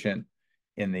coefficient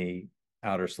in the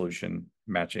outer solution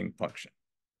matching function.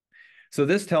 So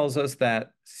this tells us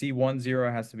that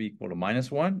C10 has to be equal to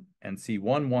 -1, and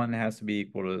C11 has to be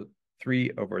equal to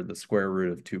 3 over the square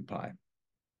root of 2 pi.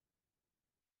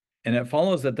 And it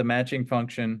follows that the matching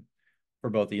function for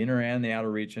both the inner and the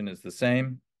outer region is the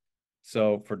same.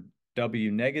 So for W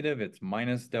negative, it's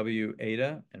minus W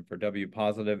eta, and for W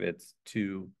positive, it's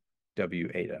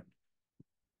 2W eta.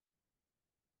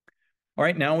 All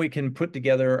right, now we can put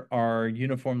together our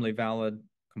uniformly valid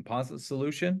composite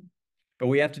solution, but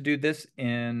we have to do this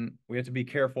we have to be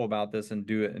careful about this and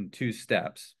do it in 2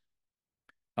 steps.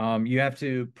 You have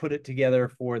to put it together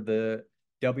for the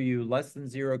W less than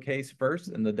 0 case first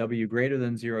and the W greater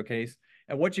than 0 case.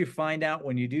 And what you find out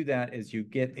when you do that is you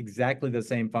get exactly the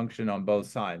same function on both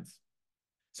sides.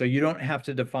 So you don't have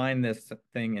to define this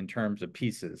thing in terms of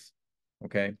pieces,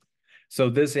 okay? So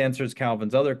this answers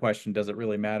Calvin's other question, does it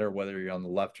really matter whether you're on the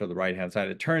left or the right-hand side?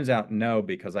 It turns out no,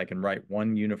 because I can write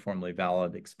one uniformly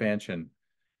valid expansion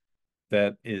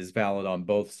that is valid on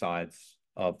both sides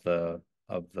of the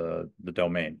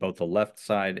domain, both the left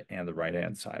side and the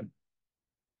right-hand side.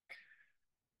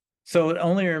 So it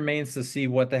only remains to see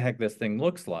what the heck this thing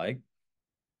looks like.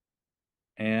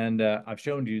 And I've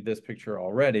shown you this picture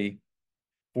already.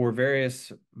 For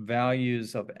various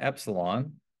values of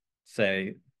epsilon,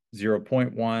 say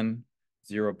 0.1,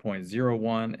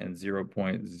 0.01, and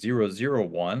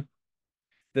 0.001,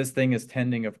 this thing is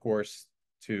tending, of course,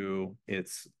 to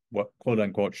its what quote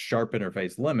unquote sharp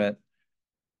interface limit.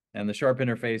 And the sharp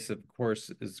interface, of course,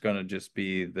 is going to just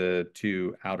be the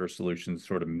 2 outer solutions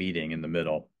sort of meeting in the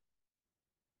middle.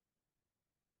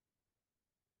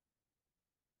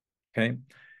 Okay.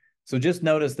 So just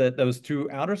notice that those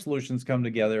 2 outer solutions come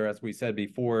together, as we said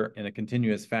before, in a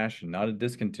continuous fashion, not a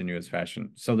discontinuous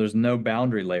fashion. So there's no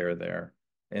boundary layer there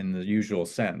in the usual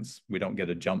sense. We don't get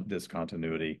a jump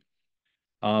discontinuity.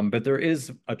 But there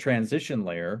is a transition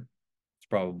layer. It's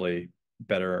probably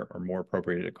better or more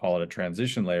appropriate to call it a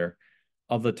transition layer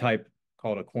of the type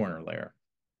called a corner layer.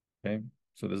 Okay,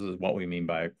 so this is what we mean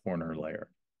by a corner layer.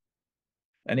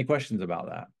 Any questions about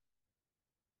that?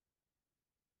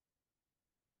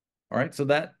 All right, so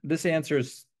this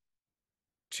answers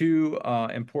 2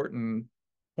 important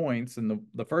points. And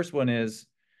the first one is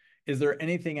there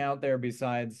anything out there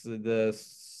besides the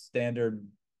standard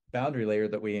boundary layer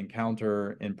that we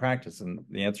encounter in practice? And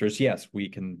the answer is yes, we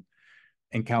can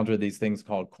encounter these things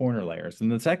called corner layers. And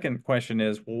the second question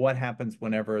is, well, what happens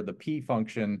whenever the P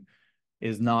function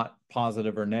is not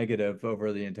positive or negative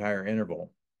over the entire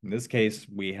interval? In this case,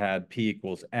 we had P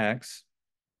equals X,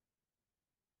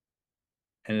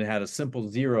 and it had a simple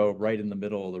 0 right in the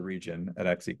middle of the region at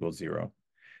X equals 0.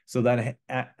 So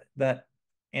that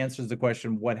answers the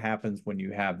question, what happens when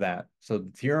you have that? So the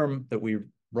theorem that we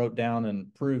wrote down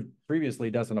and proved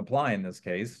previously doesn't apply in this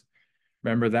case.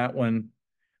 Remember that one,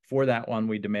 for that one,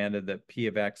 we demanded that P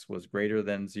of X was greater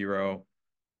than 0,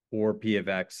 or P of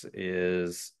X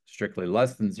is strictly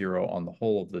less than 0 on the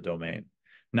whole of the domain.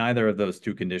 Neither of those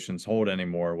 2 conditions hold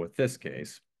anymore with this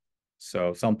case.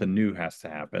 So something new has to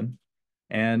happen.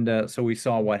 And so we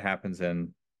saw what happens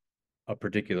in a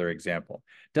particular example.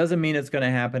 Doesn't mean it's going to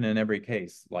happen in every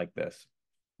case like this.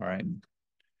 All right.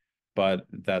 But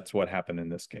that's what happened in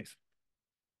this case.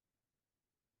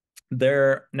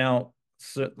 Now,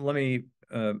 so let me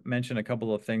mention a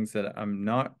couple of things that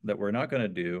we're not going to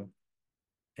do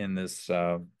in this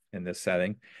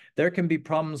setting. There can be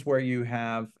problems where you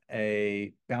have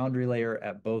a boundary layer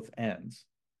at both ends.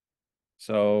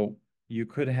 So you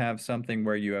could have something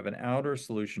where you have an outer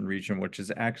solution region, which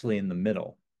is actually in the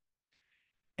middle.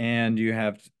 And you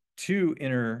have two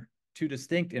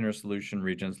distinct inner solution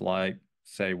regions, like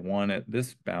say one at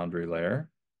this boundary layer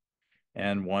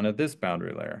and one at this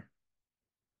boundary layer.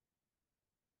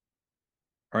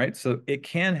 All right, so it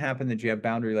can happen that you have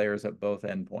boundary layers at both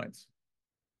endpoints.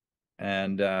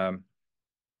 And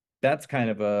that's kind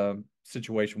of a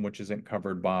situation which isn't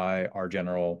covered by our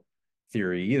general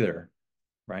theory either,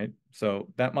 right? So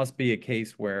that must be a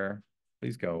case where,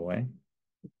 please go away.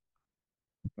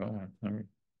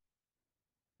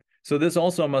 So this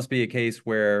also must be a case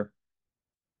where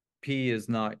P is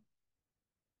not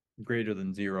greater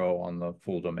than 0 on the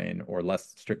full domain, or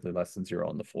strictly less than 0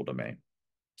 on the full domain.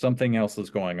 Something else is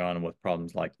going on with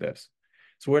problems like this.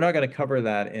 So we're not going to cover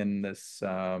that in this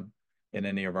in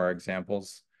any of our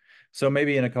examples. So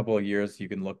maybe in a couple of years you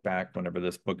can look back whenever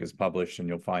this book is published and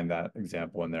you'll find that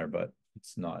example in there, but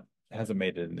it hasn't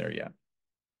made it in there yet.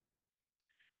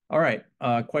 All right,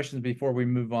 questions before we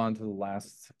move on to the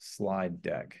last slide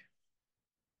deck?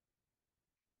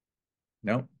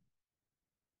 No?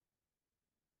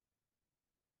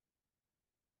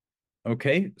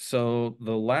 Okay, so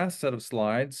the last set of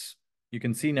slides, you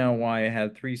can see now why I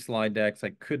had 3 slide decks. I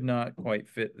could not quite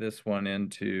fit this one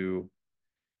into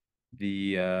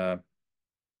the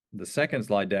second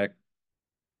slide deck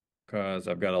because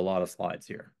I've got a lot of slides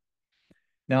here.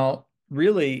 Now,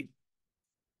 really,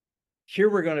 here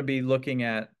we're going to be looking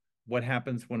at what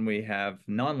happens when we have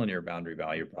nonlinear boundary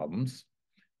value problems,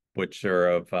 which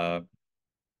are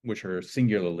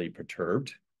singularly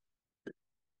perturbed.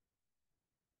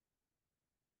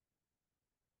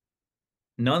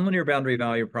 Nonlinear boundary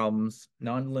value problems,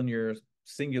 nonlinear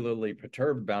singularly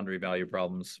perturbed boundary value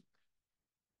problems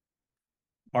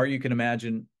are, you can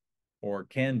imagine, or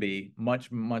can be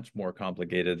much, much more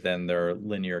complicated than their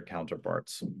linear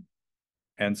counterparts.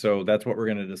 And so that's what we're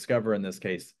going to discover in this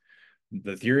case.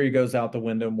 The theory goes out the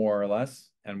window more or less,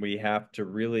 and we have to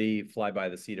really fly by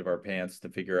the seat of our pants to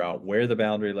figure out where the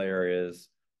boundary layer is,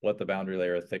 what the boundary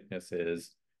layer thickness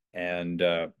is, and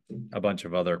a bunch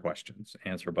of other questions,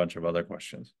 answer a bunch of other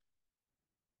questions.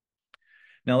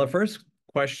 Now, the first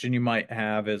question you might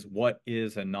have is, what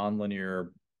is a nonlinear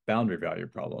boundary value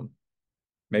problem?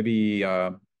 Maybe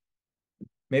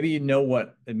you know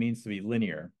what it means to be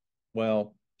linear.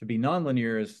 Well, to be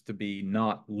nonlinear is to be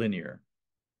not linear.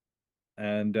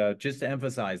 And just to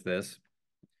emphasize this,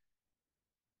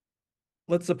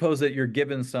 let's suppose that you're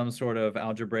given some sort of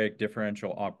algebraic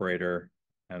differential operator,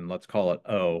 and let's call it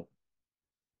O,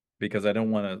 because I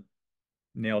don't want to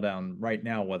nail down right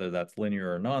now whether that's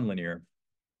linear or nonlinear.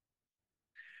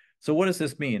 So what does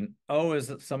this mean? O is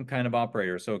some kind of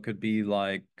operator. So it could be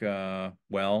like,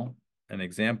 well, an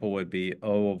example would be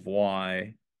O of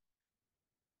Y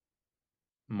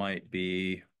might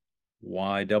be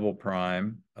Y double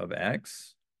prime of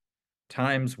X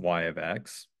times Y of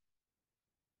X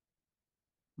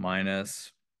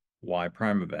minus Y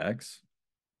prime of X,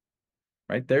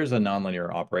 right? There's a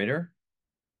nonlinear operator.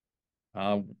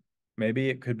 Maybe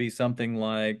it could be something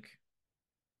like,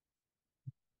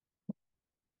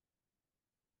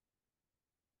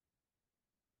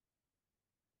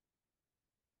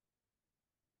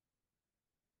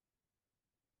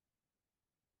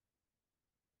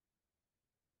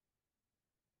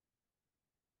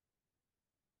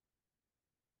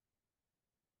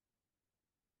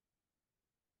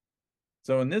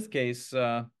 so in this case,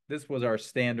 this was our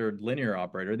standard linear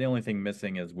operator. The only thing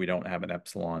missing is we don't have an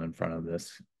epsilon in front of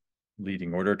this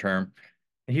leading order term.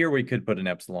 Here we could put an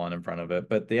epsilon in front of it,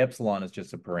 but the epsilon is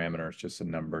just a parameter. It's just a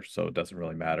number, so it doesn't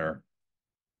really matter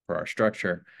for our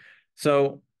structure.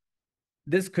 So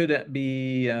this could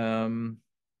be,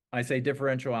 I say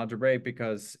differential algebraic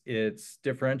because it's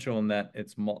differential in that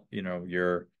it's,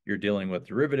 you're dealing with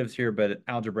derivatives here, but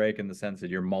algebraic in the sense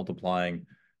that you're multiplying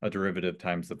a derivative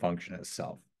times the function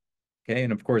itself. Okay,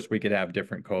 and of course we could have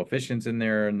different coefficients in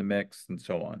there in the mix and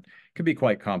so on. It could be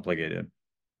quite complicated.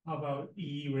 How about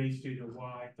e raised to the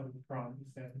y double prime?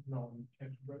 Is that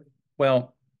non-algebraic?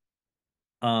 Well,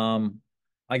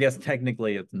 I guess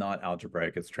technically it's not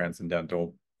algebraic, it's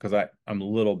transcendental, because I'm a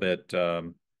little bit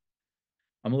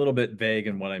vague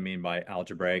in what I mean by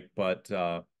algebraic, but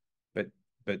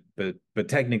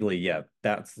technically, yeah,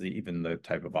 that's even the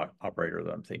type of operator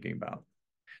that I'm thinking about.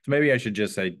 So maybe I should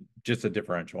just say just a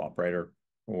differential operator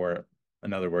or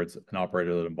in other words, an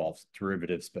operator that involves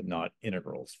derivatives but not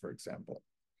integrals, for example.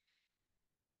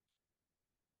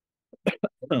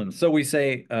 So we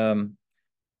say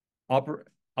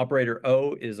operator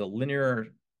O is a linear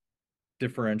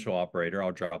differential operator.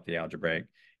 I'll drop the algebraic,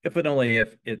 if and only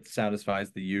if it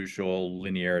satisfies the usual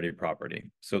linearity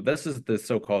property. So this is the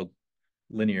so-called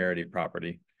linearity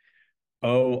property.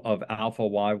 O of alpha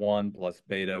y1 plus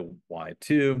beta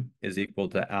y2 is equal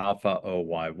to alpha O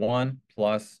y1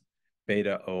 plus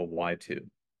beta O y2.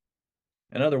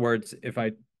 In other words, if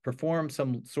I perform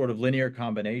some sort of linear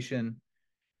combination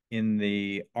in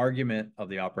the argument of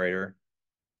the operator,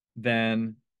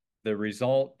 then the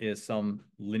result is some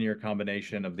linear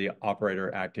combination of the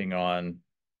operator acting on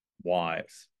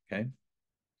y's, okay?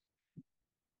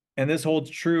 And this holds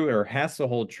true, or has to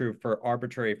hold true, for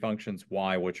arbitrary functions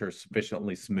y, which are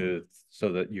sufficiently smooth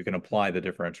so that you can apply the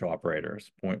differential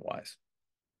operators pointwise.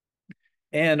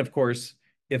 And of course,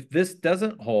 if this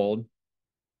doesn't hold,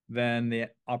 then the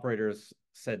operator is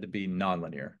said to be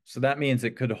nonlinear. So that means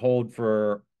it could hold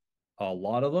for a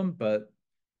lot of them, but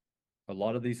a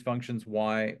lot of these functions,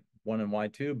 y1 and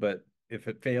y2, but if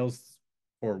it fails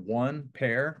for one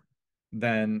pair,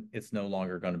 then it's no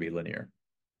longer going to be linear.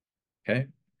 Okay.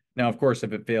 Now, of course,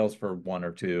 if it fails for one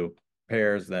or two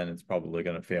pairs, then it's probably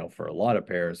going to fail for a lot of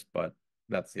pairs, but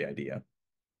that's the idea.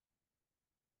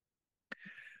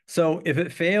 So if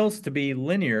it fails to be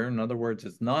linear, in other words,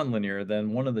 it's nonlinear,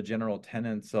 then one of the general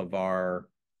tenets of our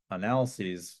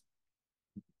analyses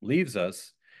leaves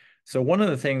us. So one of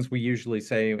the things we usually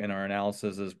say in our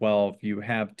analysis is, well, if you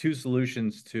have two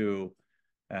solutions to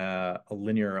a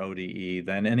linear ODE,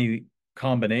 then any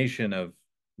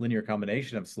linear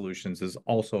combination of solutions is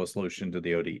also a solution to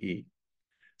the ODE.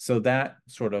 So that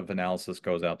sort of analysis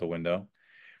goes out the window.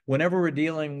 Whenever we're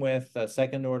dealing with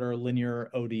second order linear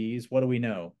ODEs, what do we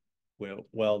know?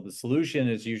 Well, the solution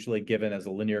is usually given as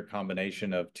a linear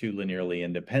combination of two linearly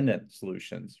independent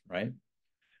solutions, right?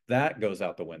 That goes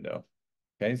out the window.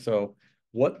 Okay, so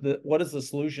what is the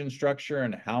solution structure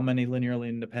and how many linearly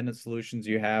independent solutions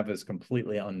you have is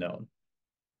completely unknown.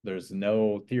 There's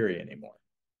no theory anymore.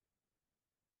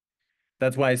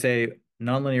 That's why I say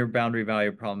nonlinear boundary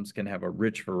value problems can have a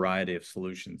rich variety of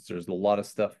solutions. There's a lot of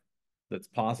stuff that's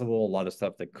possible, a lot of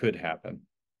stuff that could happen.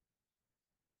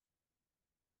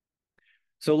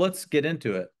 So let's get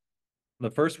into it.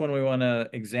 The first one we want to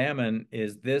examine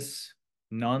is this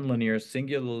nonlinear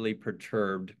singularly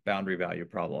perturbed boundary value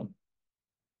problem.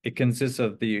 It consists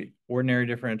of the ordinary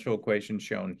differential equation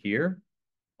shown here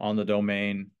on the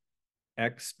domain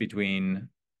x between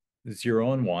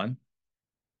 0 and 1.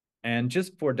 And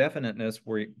just for definiteness,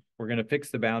 we're going to fix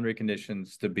the boundary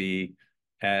conditions to be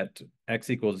at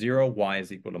x equals 0, y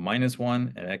is equal to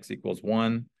 -1, and x equals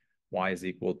 1, y is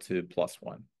equal to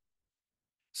 +1.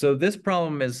 So this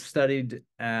problem is studied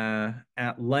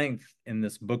at length in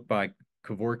this book by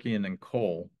Kevorkian and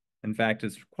Cole. In fact,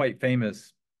 it's quite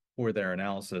famous for their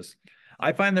analysis.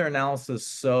 I find their analysis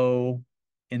so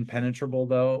impenetrable,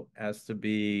 though, as to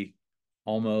be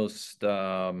almost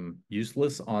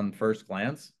useless on first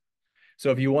glance. So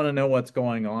if you want to know what's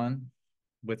going on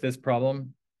with this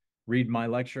problem, read my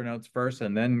lecture notes first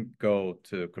and then go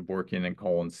to Kevorkian and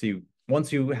Cole and see.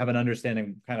 Once you have an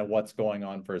understanding kind of what's going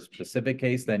on for a specific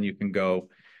case, then you can go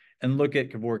and look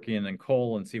at Kevorkian and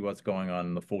Cole and see what's going on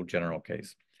in the full general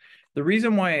case. The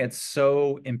reason why it's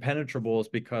so impenetrable is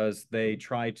because they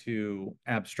try to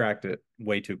abstract it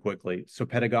way too quickly. So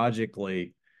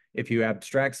pedagogically, if you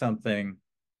abstract something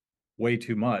way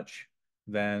too much,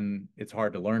 then it's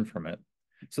hard to learn from it.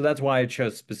 So that's why I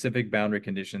chose specific boundary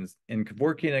conditions. In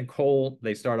Kevorkian and Cole,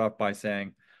 they start off by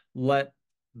saying, let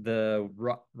the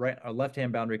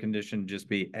left-hand boundary condition just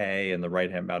be A and the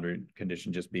right-hand boundary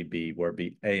condition just be B, where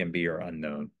A and B are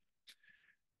unknown.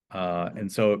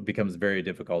 And so it becomes very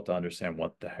difficult to understand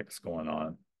what the heck's going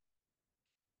on.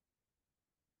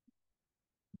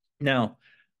 Now,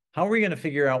 how are we going to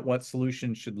figure out what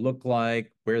solution should look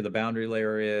like, where the boundary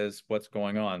layer is, what's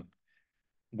going on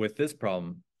with this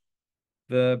problem?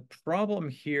 The problem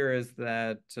here is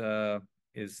that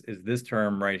is this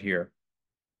term right here,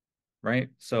 right?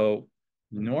 So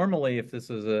normally, if this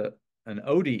is an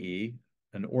ODE,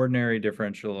 an ordinary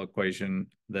differential equation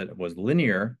that was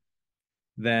linear,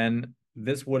 then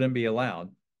this wouldn't be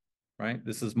allowed, right?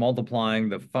 This is multiplying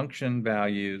the function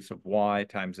values of y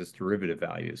times its derivative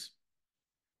values.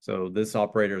 So this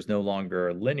operator is no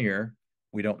longer linear.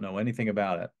 We don't know anything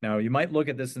about it. Now, you might look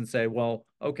at this and say, well,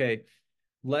 okay,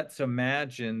 let's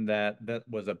imagine that that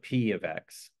was a p of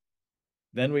x.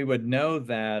 Then we would know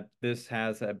that this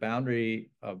has a boundary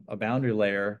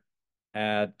layer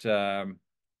at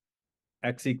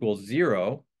x equals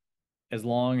 0, as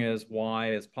long as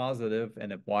y is positive,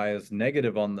 and if y is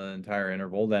negative on the entire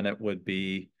interval, then it would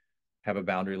have a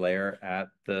boundary layer at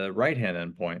the right-hand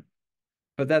endpoint.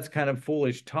 But that's kind of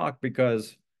foolish talk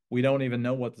because we don't even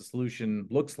know what the solution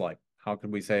looks like. How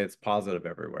could we say it's positive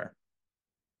everywhere?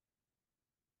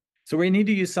 So we need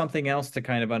to use something else to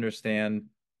kind of understand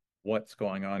what's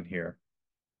going on here.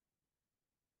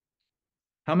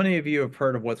 How many of you have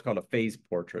heard of what's called a phase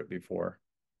portrait before?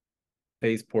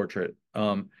 Phase portrait.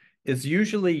 It's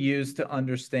usually used to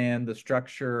understand the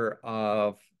structure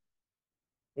of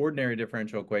ordinary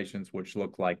differential equations, which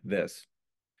look like this.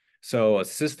 So a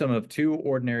system of two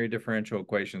ordinary differential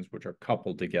equations which are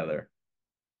coupled together.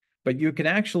 But you can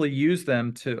actually use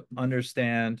them to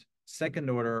understand second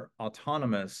order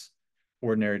autonomous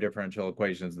ordinary differential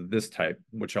equations of this type,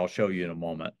 which I'll show you in a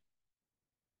moment.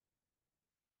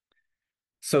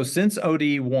 So since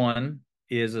ODE1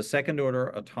 is a second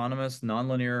order autonomous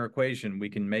nonlinear equation, we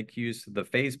can make use of the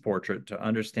phase portrait to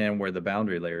understand where the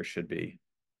boundary layer should be.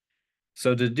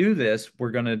 So to do this,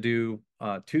 we're going to do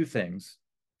two things.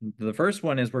 The first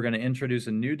one is we're going to introduce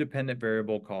a new dependent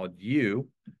variable called u,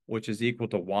 which is equal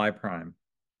to y prime.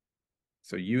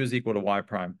 So u is equal to y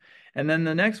prime. And then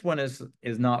the next one is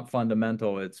not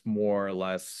fundamental. It's more or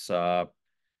less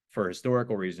for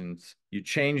historical reasons. You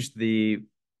change the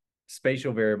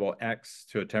spatial variable x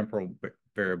to a temporal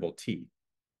variable t.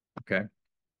 Okay.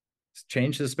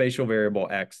 Change the spatial variable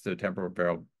x to a temporal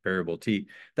variable t.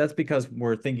 That's because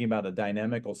we're thinking about a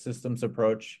dynamical systems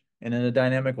approach. And in a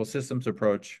dynamical systems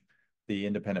approach, the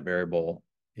independent variable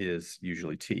is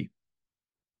usually t.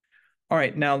 All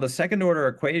right, now the second order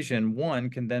equation, 1,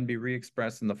 can then be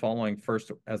re-expressed in the following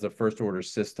as a first order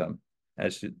system,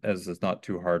 as is not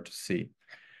too hard to see.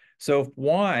 So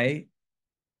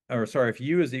if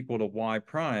u is equal to y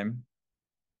prime,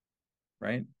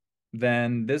 right,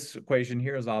 then this equation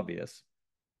here is obvious.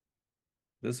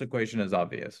 This equation is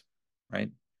obvious, right?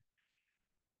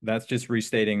 That's just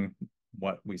restating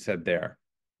what we said there.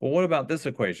 Well, what about this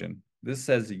equation? This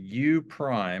says u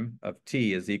prime of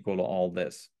t is equal to all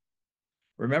this.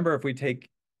 Remember, if we take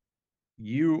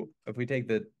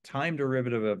the time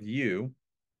derivative of u,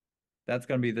 that's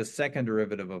going to be the second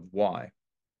derivative of y.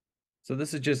 So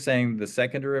this is just saying the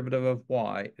second derivative of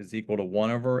y is equal to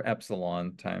 1 over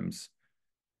epsilon times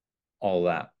all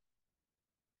that.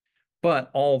 But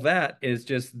all that is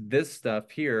just this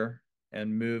stuff here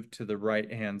and move to the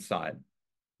right-hand side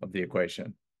of the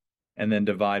equation and then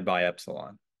divide by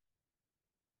epsilon.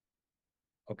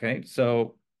 Okay,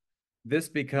 so this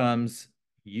becomes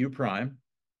u prime.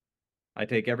 I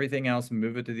take everything else and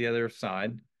move it to the other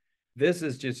side. This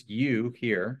is just u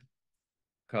here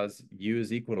because u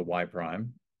is equal to y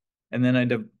prime. And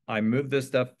then I move this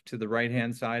stuff to the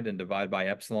right-hand side and divide by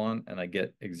epsilon, and I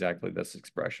get exactly this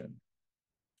expression.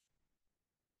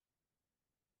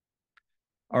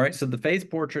 All right, so the phase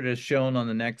portrait is shown on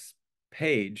the next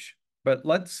page, but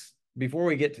before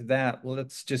we get to that,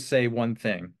 let's just say one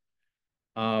thing.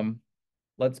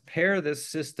 Let's pair this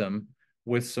system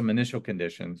with some initial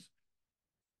conditions.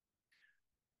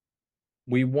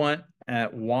 We want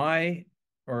at y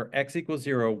or x equals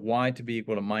 0, y to be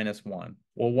equal to -1.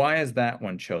 Well, why is that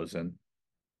one chosen?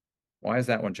 Why is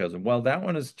that one chosen? Well, that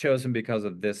one is chosen because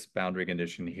of this boundary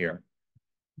condition here.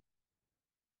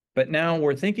 But now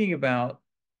we're thinking about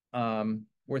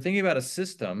a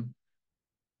system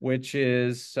which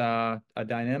is a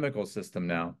dynamical system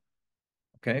now.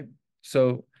 Okay,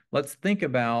 so let's think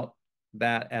about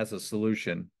that as a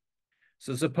solution.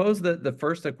 So suppose that the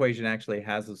first equation actually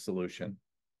has a solution.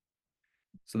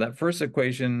 So that first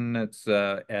equation, it's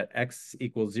at x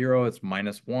equals 0, it's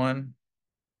 -1,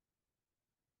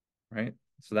 right?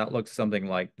 So that looks something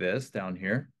like this down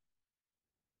here.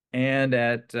 And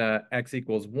at x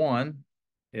equals 1,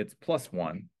 it's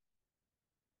 +1.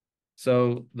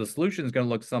 So the solution is going to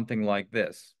look something like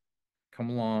this. Come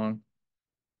along.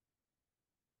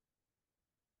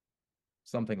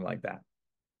 Something like that.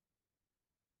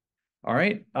 All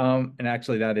right. And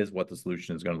actually, that is what the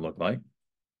solution is going to look like.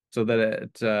 So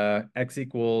that at x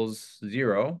equals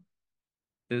 0,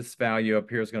 this value up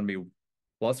here is going to be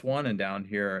 +1, and down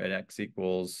here at x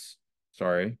equals,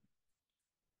 sorry,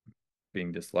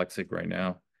 being dyslexic right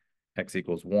now, x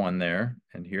equals 1 there,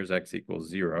 and here's x equals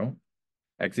 0.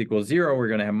 X equals 0, we're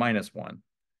going to have -1.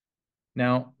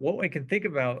 Now, what we can think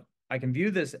about, I can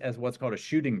view this as what's called a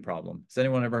shooting problem. Has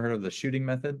anyone ever heard of the shooting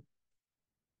method?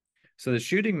 So the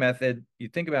shooting method, you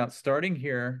think about starting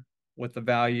here with the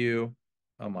value,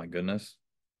 oh my goodness,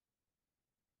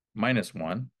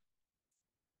 -1.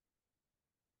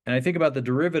 And I think about the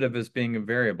derivative as being a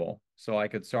variable. So I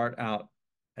could start out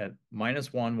at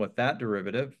 -1 with that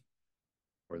derivative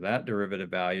or that derivative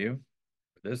value.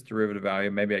 this derivative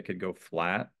value, maybe I could go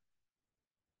flat,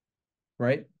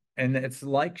 right? And it's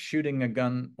like shooting a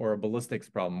gun or a ballistics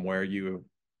problem where you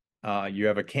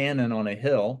have a cannon on a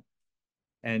hill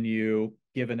and you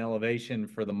give an elevation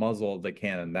for the muzzle of the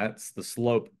cannon. That's the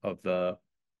slope of the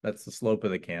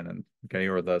cannon, okay,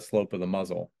 or the slope of the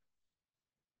muzzle.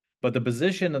 But the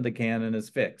position of the cannon is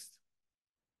fixed.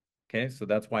 Okay, so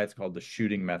that's why it's called the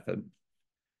shooting method.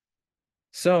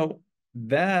 So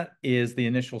that is the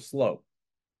initial slope,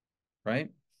 right?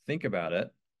 Think about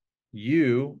it.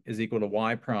 U is equal to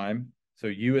y prime. So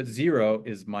U at 0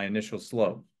 is my initial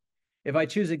slope. If I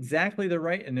choose exactly the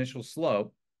right initial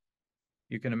slope,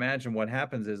 you can imagine what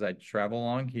happens is I travel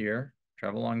along here,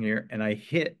 and I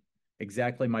hit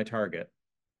exactly my target.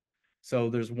 So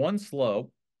there's one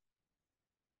slope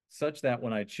such that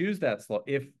when I choose that slope,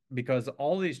 because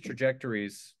all these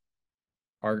trajectories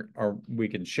are we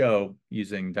can show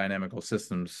using dynamical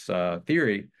systems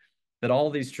theory that all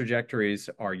these trajectories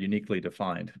are uniquely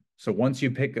defined. So once you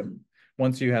pick them,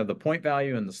 once you have the point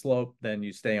value and the slope, then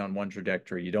you stay on one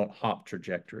trajectory. You don't hop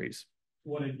trajectories.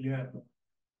 What if you have a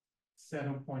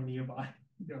saddle point nearby?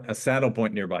 A saddle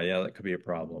point nearby, yeah, that could be a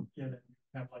problem. Yeah, then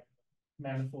you have like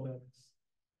manifold that's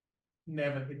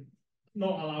never hit,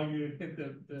 not allow you to hit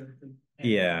the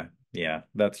Yeah,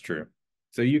 that's true.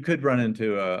 So you could run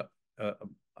into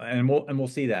and we'll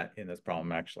see that in this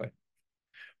problem actually.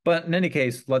 But in any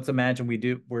case, let's imagine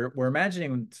we're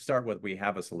imagining to start with we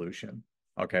have a solution.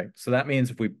 Okay, so that means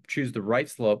if we choose the right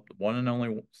slope, one and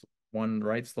only one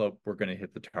right slope, we're going to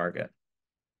hit the target.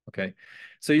 Okay,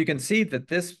 so you can see that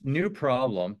this new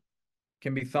problem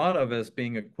can be thought of as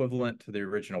being equivalent to the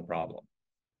original problem,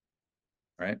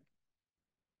 right?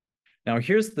 Now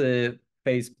here's the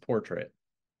phase portrait.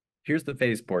 Here's the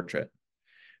phase portrait.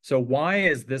 So y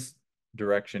is this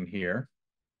direction here,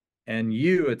 and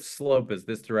u, its slope, is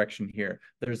this direction here.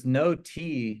 There's no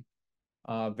t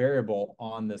variable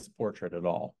on this portrait at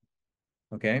all,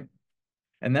 okay?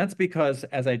 And that's because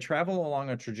as I travel along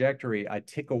a trajectory, I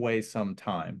tick away some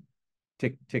time.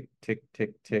 Tick, tick, tick,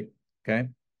 tick, tick, okay?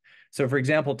 So for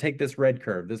example, take this red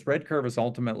curve. This red curve is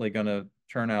ultimately going to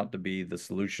turn out to be the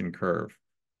solution curve.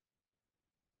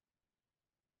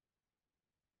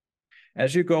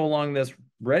 As you go along this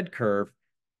red curve,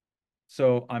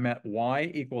 so I'm at y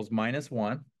equals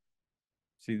 -1.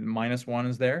 See, the -1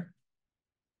 is there.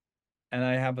 And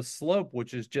I have a slope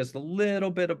which is just a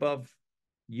little bit above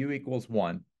u equals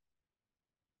 1.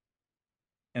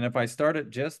 And if I start at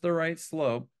just the right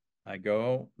slope, I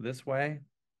go this way.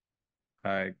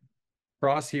 I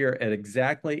cross here at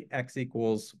exactly x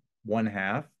equals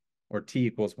 1/2 or t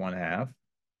equals 1/2.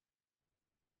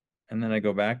 And then I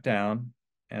go back down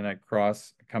and I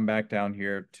come back down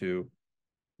here to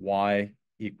y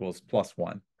equals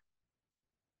 +1.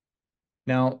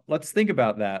 Now, let's think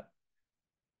about that.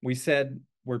 We said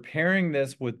we're pairing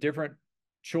this with different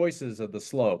choices of the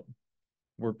slope.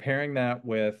 We're pairing that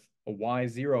with a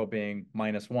y0 being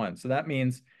 -1. So that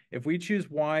means if we choose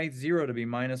y0 to be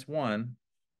 -1,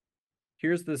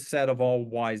 here's the set of all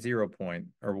y0 point,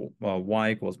 or well, y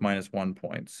equals -1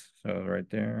 points. So right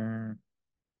there,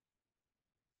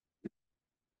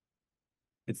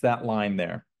 it's that line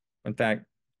there. In fact,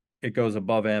 it goes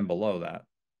above and below that.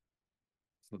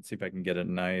 So let's see if I can get a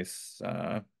nice,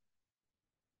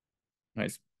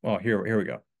 well, here we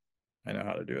go. I know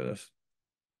how to do this.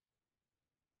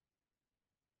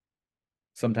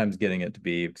 Sometimes getting it to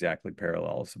be exactly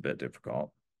parallel is a bit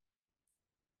difficult.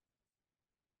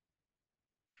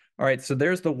 All right, so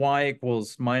there's the y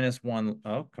equals -1.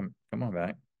 Oh, come on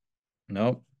back.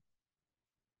 Nope.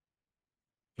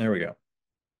 There we go.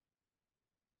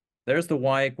 There's the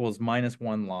y equals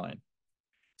 -1 line.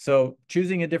 So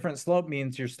choosing a different slope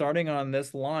means you're starting on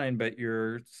this line, but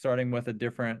you're starting with a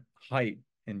different height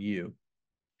in u.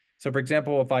 So for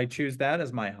example, if I choose that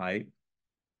as my height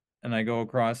and I go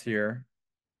across here,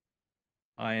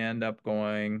 I end up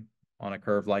going on a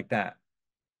curve like that.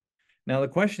 Now the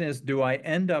question is, do I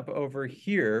end up over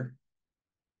here?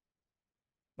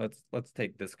 Let's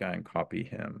take this guy and copy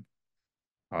him.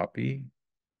 Copy,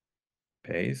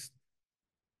 paste.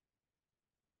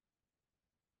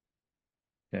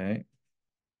 Okay.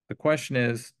 The question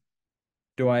is,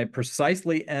 do I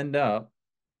precisely end up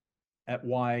at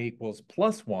y equals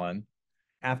 +1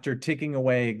 after ticking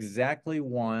away exactly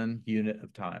 1 unit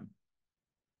of time?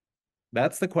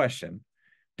 That's the question.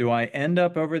 Do I end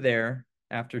up over there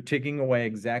after ticking away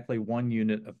exactly 1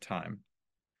 unit of time?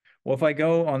 Well, if I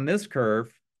go on this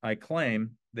curve, I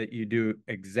claim that you do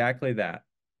exactly that.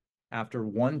 After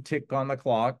 1 tick on the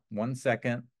clock, 1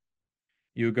 second,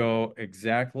 you go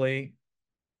exactly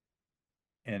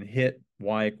and hit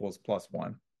y equals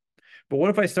 +1. But what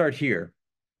if I start here?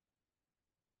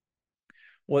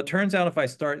 Well, it turns out if I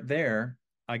start there,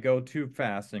 I go too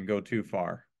fast and go too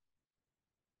far.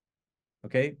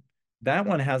 Okay, that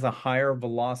one has a higher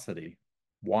velocity.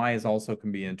 Y is also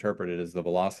can be interpreted as the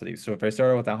velocity. So if I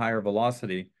start with a higher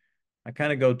velocity, I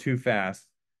kind of go too fast.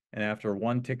 And after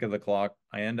one tick of the clock,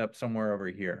 I end up somewhere over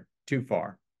here, too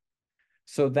far.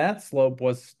 So that slope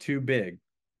was too big.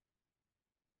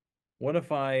 What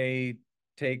if I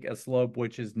take a slope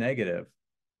which is negative?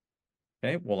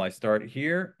 Okay, well, I start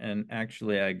here and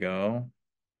actually I go,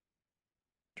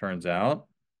 turns out,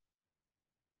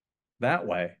 that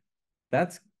way.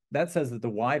 That says that the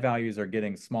Y values are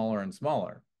getting smaller and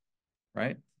smaller,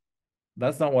 right?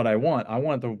 That's not what I want. I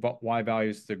want the Y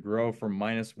values to grow from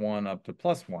 -1 up to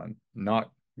 +1,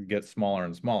 not get smaller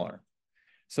and smaller.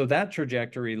 So that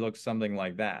trajectory looks something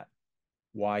like that.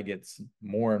 Y gets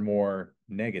more and more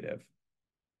negative.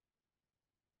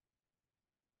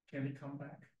 Can it come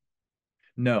back?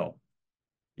 No,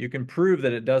 you can prove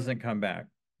that it doesn't come back.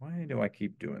 Why do I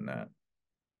keep doing that?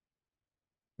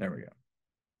 There we go.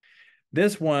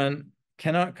 This one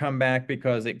cannot come back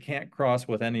because it can't cross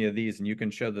with any of these, and you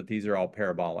can show that these are all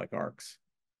parabolic arcs.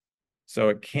 So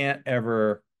it can't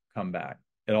ever come back.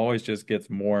 It always just gets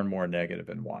more and more negative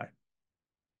in Y.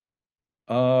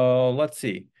 Let's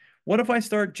see. What if I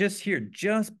start just here,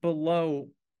 just below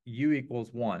U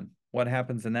equals 1? What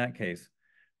happens in that case?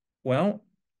 Well,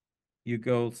 you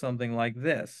go something like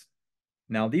this.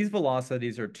 Now, these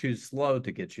velocities are too slow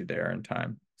to get you there in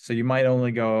time. So you might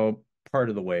only go part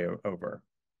of the way over.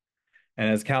 And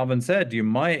as Calvin said, you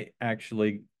might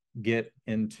actually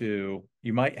you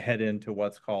might head into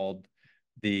what's called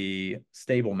the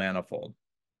stable manifold.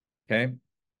 Okay.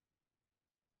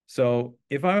 So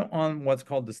if I'm on what's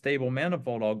called the stable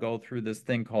manifold, I'll go through this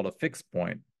thing called a fixed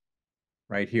point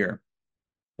right here.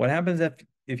 What happens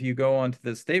if you go onto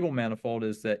the stable manifold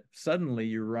is that suddenly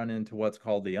you run into what's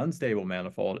called the unstable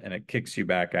manifold and it kicks you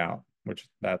back out, which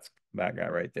that's that guy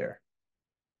right there.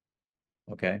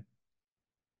 Okay.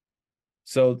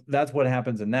 So that's what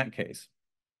happens in that case.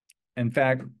 In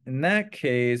fact, in that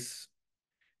case,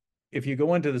 if you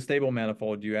go into the stable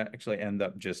manifold, you actually end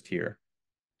up just here.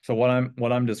 So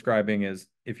what I'm describing is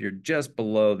if you're just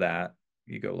below that,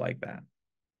 you go like that.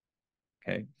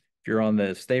 Okay. If you're on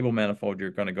the stable manifold,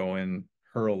 you're going to go in,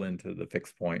 hurl into the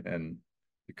fixed point, and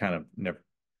you kind of never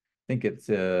think it's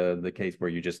the case where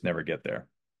you just never get there.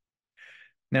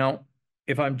 Now,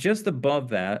 if I'm just above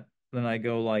that, then I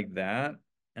go like that,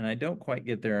 and I don't quite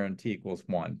get there on t equals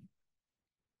 1.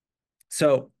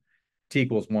 So t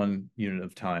equals 1 unit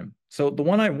of time. So the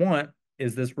one I want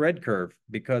is this red curve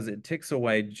because it ticks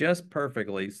away just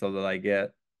perfectly so that I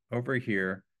get over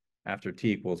here after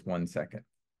t equals 1 second.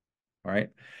 All right.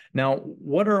 Now,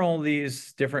 what are all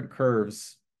these different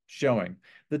curves showing?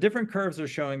 The different curves are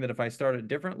showing that if I start at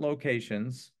different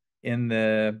locations in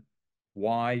the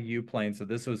y-u plane, so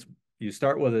you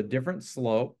start with a different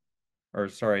slope, or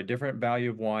sorry, a different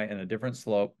value of y and a different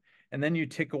slope, and then you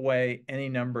tick away any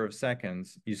number of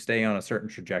seconds, you stay on a certain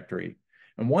trajectory.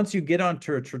 And once you get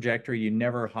onto a trajectory, you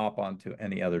never hop onto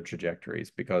any other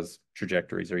trajectories because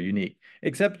trajectories are unique,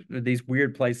 except these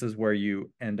weird places where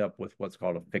you end up with what's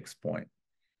called a fixed point.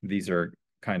 These are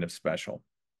kind of special.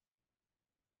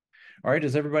 All right,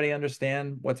 does everybody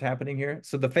understand what's happening here?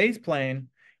 So the phase plane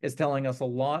is telling us a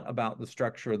lot about the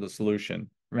structure of the solution.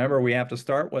 Remember, we have to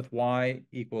start with y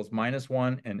equals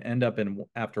 -1 and end up in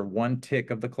after one tick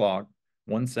of the clock,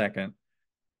 1 second.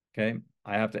 Okay,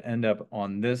 I have to end up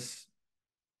on this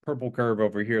purple curve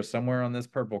over here, somewhere on this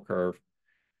purple curve,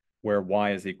 where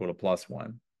y is equal to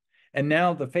 +1. And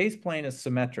now the phase plane is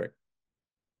symmetric.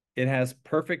 It has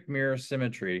perfect mirror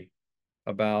symmetry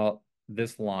about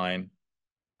this line,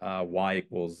 y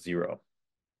equals 0,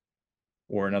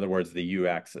 or in other words, the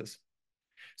u-axis.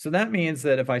 So that means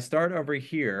that if I start over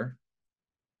here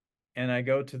and I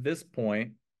go to this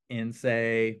point in,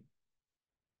 say,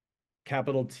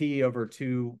 capital T over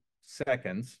 2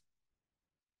 seconds,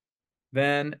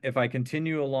 then if I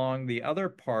continue along the other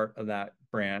part of that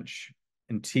branch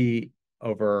in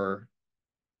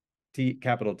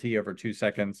capital T over 2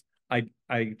 seconds, I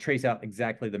trace out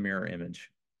exactly the mirror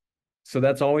image. So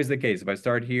that's always the case. If I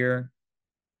start here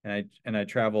and I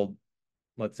travel,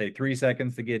 let's say 3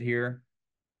 seconds to get here,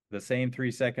 the same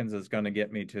 3 seconds is going to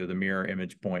get me to the mirror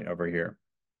image point over here.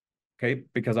 Okay,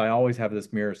 because I always have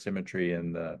this mirror symmetry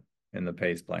in the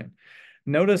phase plane.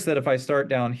 Notice that if I start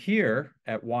down here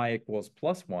at y equals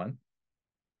 +1,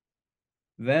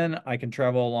 then I can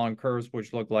travel along curves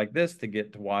which look like this to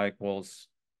get to y equals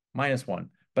 -1,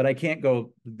 but I can't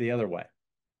go the other way.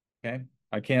 Okay,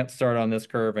 I can't start on this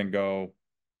curve and go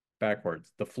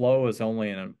backwards. The flow is only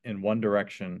in one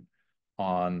direction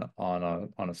on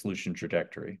a solution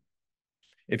trajectory.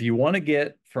 If you want to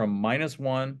get from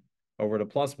 -1 over to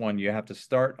 +1, you have to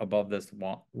start above this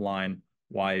line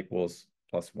y equals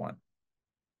 +1.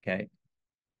 Okay.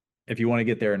 If you want to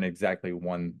get there in exactly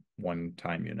one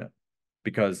time unit,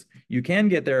 because you can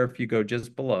get there if you go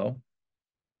just below,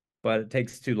 but it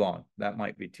takes too long. That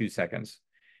might be 2 seconds.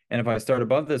 And if I start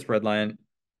above this red line,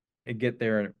 it get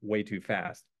there way too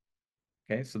fast.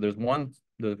 Okay, so there's one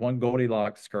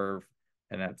Goldilocks curve,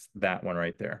 and that's that one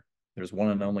right there. There's one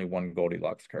and only one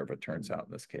Goldilocks curve, it turns out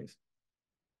in this case.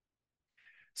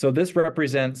 So this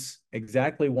represents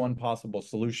exactly one possible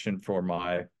solution for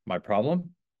my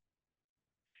problem.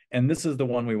 And this is the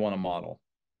one we want to model.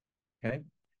 Okay.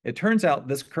 It turns out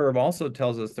this curve also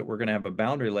tells us that we're going to have a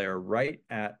boundary layer right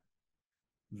at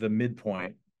the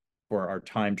midpoint for our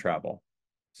time travel.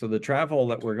 So the travel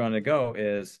that we're going to go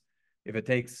is, if it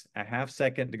takes a half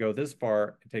second to go this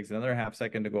far, it takes another half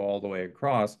second to go all the way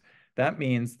across. That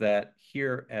means that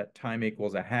here at time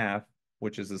equals a half,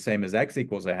 which is the same as x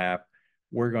equals a half,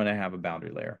 we're going to have a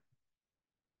boundary layer.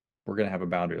 We're going to have a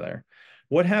boundary layer.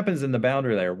 What happens in the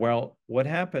boundary layer? Well, what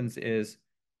happens is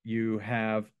you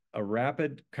have a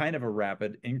rapid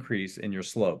increase in your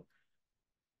slope.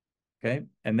 Okay.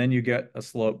 And then you get a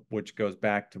slope which goes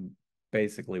back to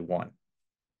basically 1.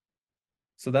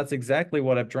 So that's exactly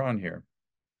what I've drawn here.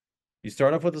 You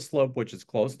start off with a slope which is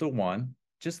close to 1,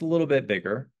 just a little bit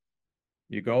bigger.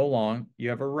 You go along, you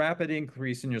have a rapid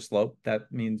increase in your slope.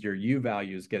 That means your U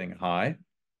value is getting high.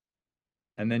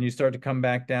 And then you start to come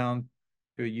back down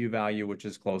to a U value which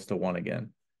is close to 1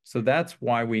 again. So that's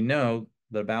why we know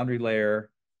the boundary layer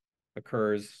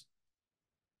occurs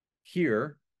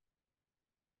here,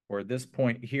 or this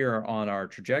point here on our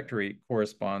trajectory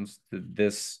corresponds to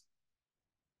this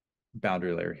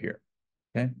boundary layer here.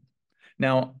 Okay.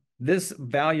 Now, this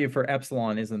value for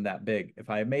epsilon isn't that big. If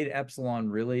I made epsilon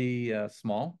really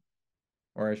small,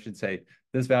 or I should say,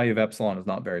 this value of epsilon is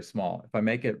not very small. If I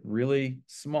make it really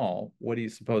small, what do you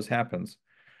suppose happens?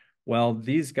 Well,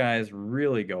 these guys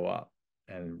really go up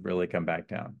and really come back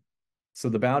down. So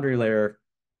the boundary layer,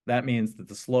 that means that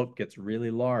the slope gets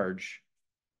really large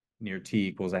near t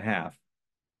equals a half.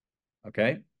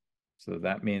 Okay? So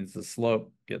that means the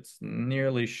slope gets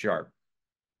nearly sharp.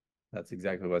 That's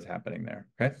exactly what's happening there.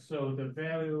 Okay. So the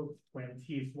value when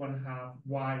t is 1/2,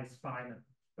 y is finite,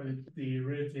 but the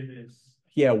relative is.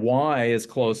 Yeah, y is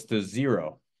close to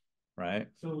 0, right?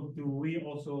 So do we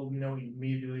also know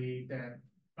immediately that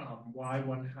y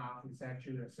 1/2 is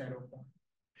actually a saddle point?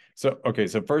 So, okay,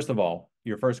 so first of all,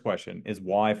 your first question is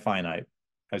y finite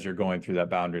as you're going through that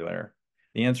boundary layer?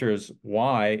 The answer is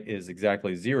y is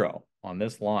exactly 0 on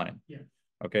this line. Yeah.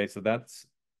 Okay, so that's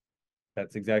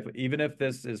exactly, even if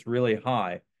this is really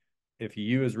high, if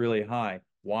u is really high,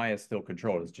 y is still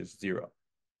controlled, it's just 0,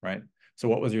 right? So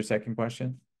what was your second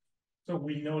question? So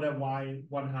we know that y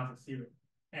 1/2 is 0.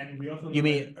 And we also know You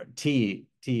mean t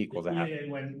equals a half. Yeah,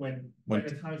 when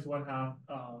the time is 1/2,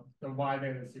 the y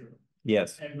value is 0.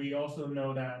 Yes. And we also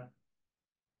know that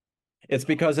it's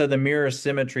because of the mirror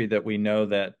symmetry that we know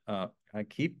that I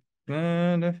keep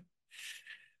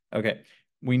okay.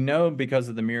 We know because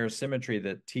of the mirror symmetry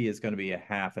that t is going to be a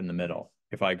half in the middle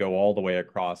if I go all the way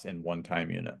across in one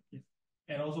time unit.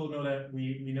 And also know that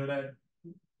we know that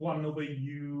 1 over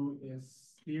u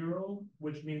is 0,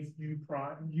 which means u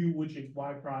which is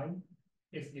y prime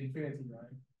is infinity,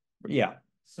 right? Yeah.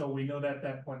 So we know that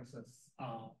that point is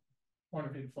a point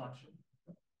of inflection.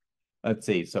 Let's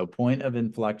see. So point of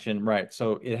inflection, right?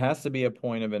 So it has to be a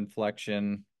point of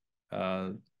inflection.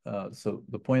 So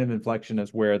the point of inflection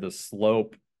is where the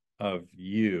slope of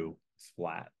u is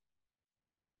flat,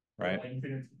 right? Like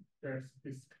infinity, there's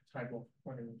this type of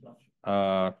point of inflection.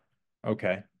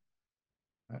 Okay.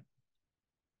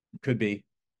 Could be.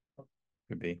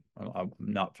 Could be. I'm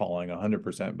not following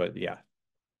 100%, but yeah,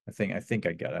 I think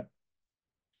I get it.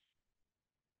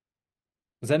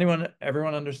 Does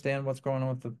everyone understand what's going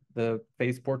on with the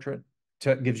face portrait?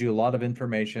 Gives you a lot of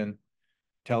information,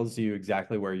 tells you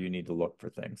exactly where you need to look for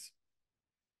things.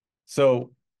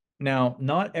 So now,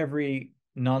 not every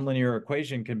nonlinear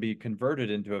equation can be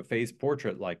converted into a phase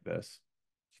portrait like this.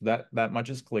 So that much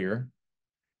is clear.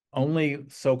 Only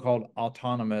so-called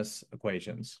autonomous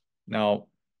equations. Now,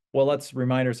 well, let's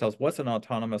remind ourselves, what's an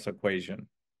autonomous equation?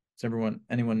 Does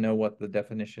anyone know what the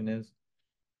definition is?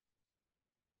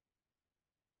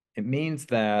 It means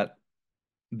that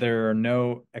there are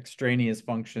no extraneous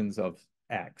functions of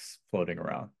x floating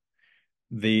around.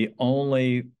 The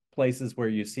only places where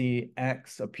you see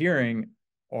x appearing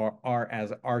are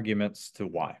as arguments to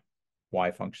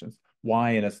y functions,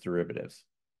 y and its derivatives.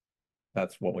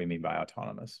 That's what we mean by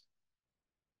autonomous.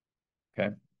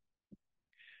 Okay.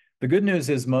 The good news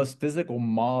is most physical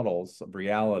models of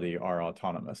reality are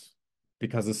autonomous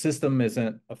because the system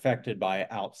isn't affected by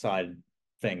outside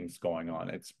things going on.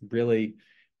 It's really,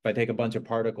 if I take a bunch of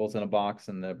particles in a box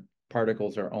and the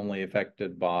particles are only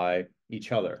affected by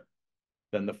each other,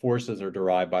 then the forces are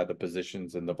derived by the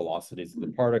positions and the velocities of the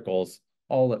particles.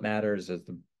 All that matters is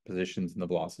the positions and the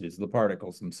velocities of the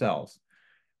particles themselves.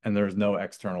 And there's no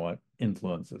external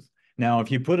influences. Now,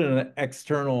 if you put an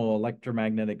external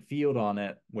electromagnetic field on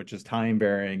it, which is time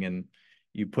varying, and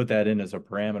you put that in as a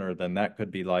parameter, then that could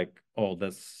be like, oh,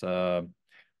 that's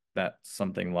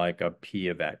something like a P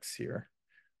of X here.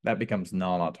 That becomes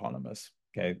non-autonomous.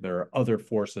 Okay, there are other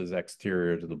forces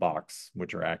exterior to the box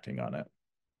which are acting on it.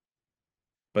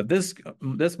 But this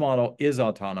model is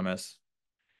autonomous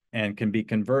and can be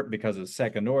converted because it's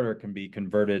second order, can be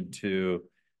converted to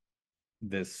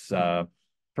this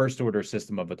first order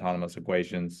system of autonomous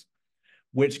equations,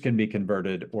 which can be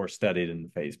converted or studied in the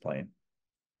phase plane.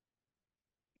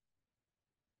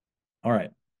 All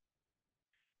right.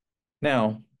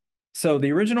 Now, so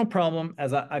the original problem,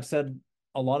 as I've said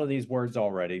a lot of these words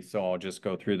already, so I'll just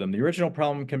go through them. The original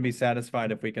problem can be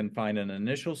satisfied if we can find an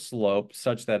initial slope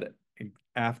such that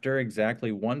after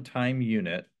exactly one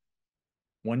unit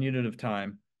of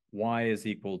time, y is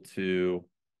equal to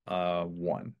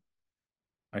 1.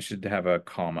 I should have a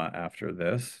comma after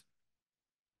this.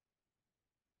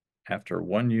 After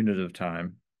 1 unit of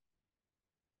time,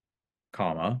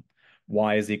 comma,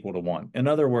 y is equal to 1. In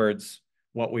other words,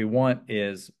 what we want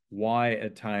is y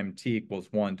at time t equals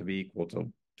 1 to be equal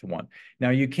to 1.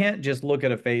 Now, you can't just look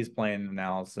at a phase plane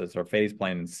analysis or phase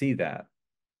plane and see that.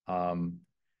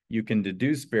 You can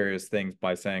deduce various things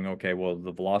by saying, okay, well,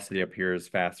 the velocity up here is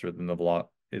faster than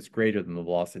is greater than the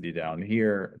velocity down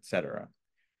here, etc.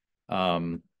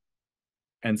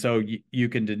 And so you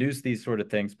can deduce these sort of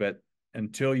things, but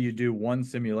until you do one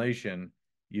simulation,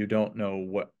 you don't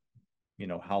know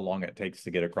how long it takes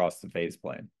to get across the phase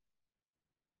plane.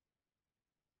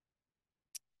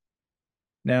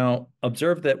 Now,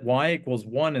 observe that y equals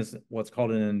 1 is what's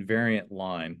called an invariant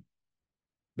line.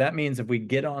 That means if we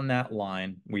get on that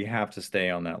line, we have to stay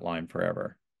on that line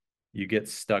forever. You get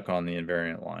stuck on the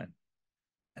invariant line.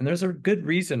 And there's a good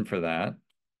reason for that.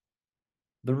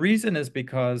 The reason is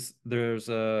because there's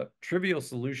a trivial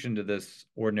solution to this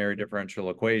ordinary differential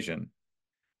equation.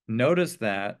 Notice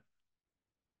that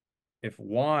if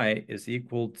y is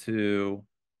equal to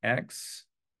x,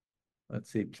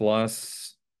 let's see,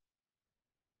 plus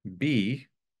b,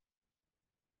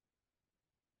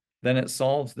 then it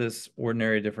solves this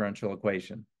ordinary differential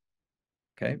equation.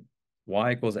 Okay,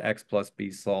 y equals x plus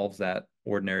b solves that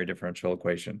ordinary differential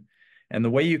equation. And the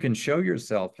way you can show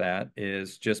yourself that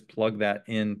is just plug that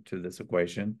into this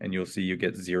equation, and you'll see you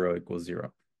get 0 equals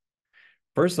 0.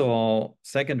 First of all,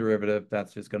 second derivative,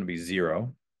 that's just going to be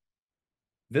 0.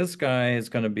 This guy is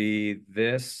going to be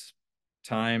this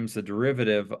times the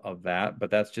derivative of that, but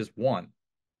that's just 1.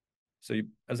 So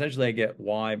essentially I get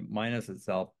y minus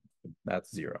itself,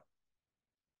 that's 0.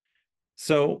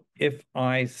 So if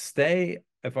I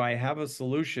have a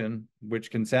solution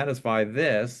which can satisfy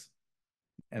this,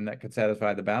 and that could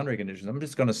satisfy the boundary conditions, I'm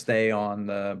just going to stay on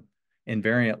the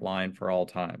invariant line for all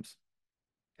times.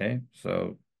 Okay,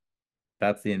 so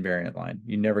that's the invariant line.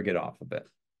 You never get off of it.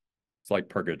 It's like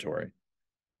purgatory.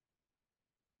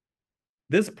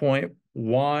 This point,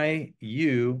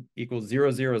 yu equals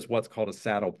 0, 0 is what's called a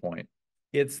saddle point.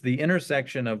 It's the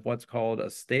intersection of what's called a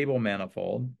stable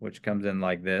manifold, which comes in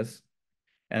like this,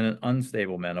 and an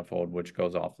unstable manifold, which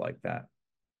goes off like that.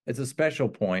 It's a special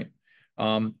point.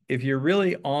 If you're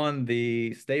really on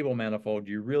the stable manifold,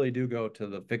 you really do go to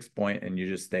the fixed point and you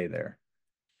just stay there.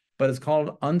 But it's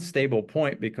called unstable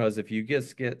point because if you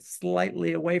just get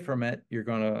slightly away from it, you're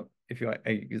going to, if you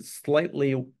get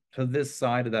slightly to this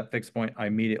side of that fixed point, I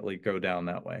immediately go down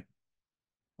that way.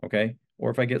 Okay? Or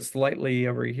if I get slightly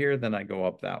over here, then I go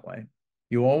up that way.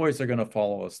 You always are going to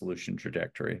follow a solution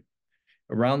trajectory.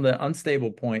 Around the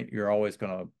unstable point, you're always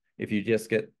going to, if you just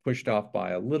get pushed off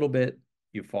by a little bit,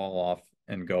 you fall off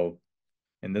and go,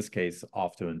 in this case,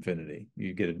 off to infinity.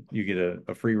 You get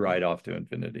a free ride off to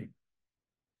infinity.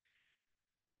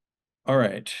 All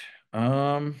right.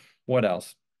 What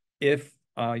else? If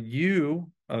u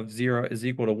of 0 is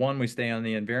equal to 1, we stay on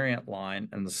the invariant line,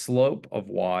 and the slope of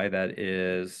y, that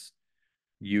is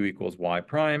u equals y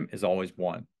prime, is always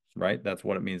 1, right? That's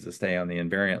what it means to stay on the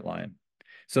invariant line.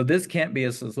 So this can't be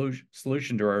a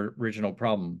solution to our original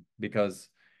problem, because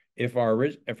if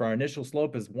our initial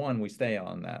slope is 1, we stay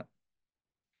on that.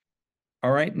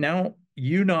 All right, now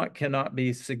u0 cannot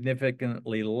be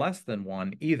significantly less than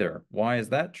 1 either. Why is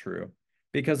that true?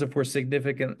 Because if we're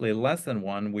significantly less than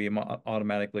 1, we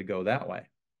automatically go that way.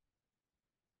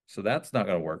 So that's not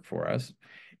going to work for us.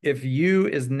 If u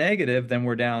is negative, then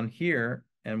we're down here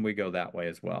and we go that way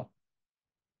as well.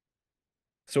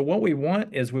 So what we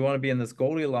want is we want to be in this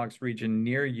Goldilocks region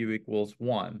near u equals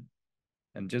 1.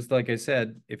 And just like I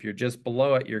said, if you're just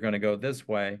below it, you're going to go this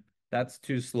way. That's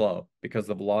too slow because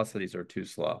the velocities are too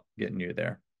slow getting you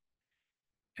there.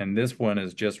 And this one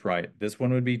is just right. This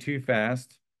one would be too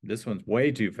fast. This one's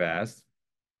way too fast.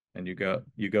 And you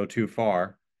go too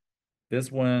far. This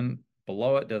one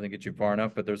below it doesn't get you far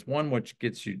enough, but there's one which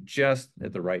gets you just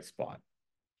at the right spot.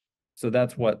 So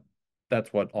that's what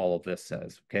all of this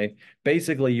says. Okay.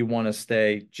 Basically, you want to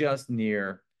stay just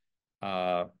near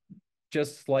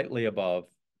just slightly above,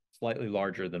 slightly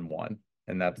larger than 1.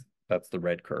 And that's the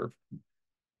red curve.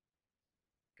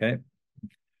 Okay.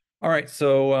 All right.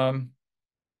 So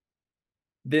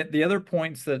the other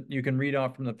points that you can read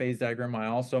off from the phase diagram, I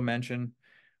also mentioned,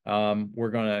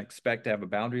 we're going to expect to have a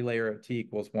boundary layer of t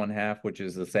equals 1/2, which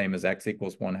is the same as x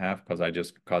equals 1/2 because I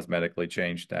just cosmetically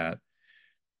changed that.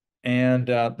 And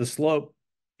the slope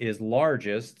is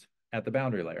largest at the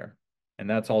boundary layer. And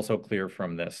that's also clear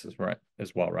from this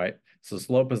as well, right? So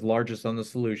slope is largest on the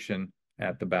solution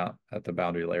at the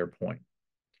boundary layer point.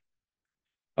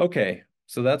 Okay,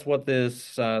 so that's what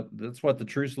the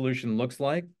true solution looks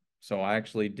like. So I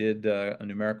actually did a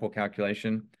numerical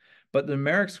calculation, but the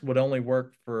numerics would only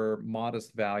work for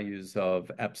modest values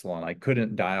of epsilon. I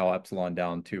couldn't dial epsilon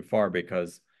down too far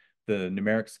because the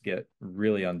numerics get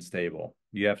really unstable.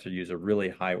 You have to use a really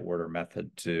high order method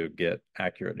to get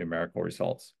accurate numerical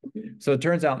results. So it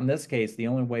turns out in this case, the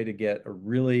only way to get a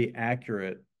really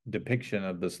accurate depiction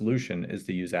of the solution is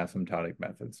to use asymptotic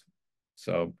methods.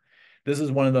 So this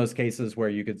is one of those cases where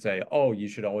you could say, oh, you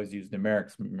should always use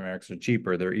numerics. Numerics are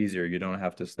cheaper. They're easier. You don't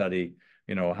have to study,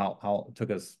 how it took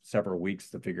us several weeks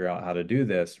to figure out how to do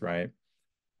this, right?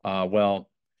 Well,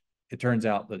 it turns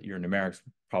out that your numerics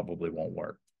probably won't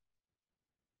work.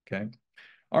 Okay.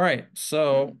 All right.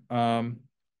 So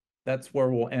that's where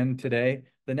we'll end today.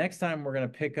 The next time we're going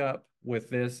to pick up with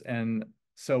this. And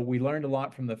so we learned a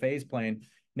lot from the phase plane.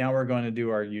 Now we're going to do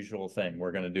our usual thing.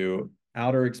 We're going to do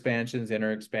outer expansions,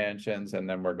 inner expansions, and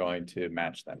then we're going to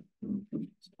match them.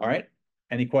 All right.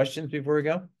 Any questions before we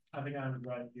go? I think I'm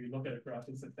right. You look at the graph,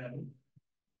 it's a thing,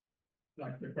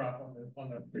 like the graph on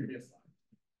the previous slide.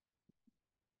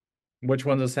 Which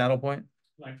one's a saddle point?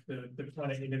 Like the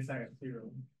 20 intersect at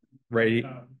 0. Right.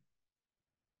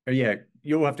 Yeah,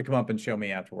 you'll have to come up and show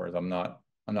me afterwards. I'm not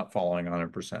following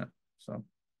 100%. So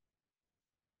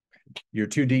you're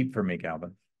too deep for me,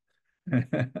 Calvin.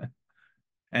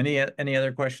 Any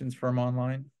other questions from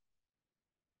online?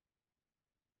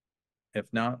 If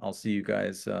not, I'll see you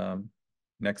guys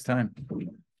next time.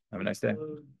 Have a nice day.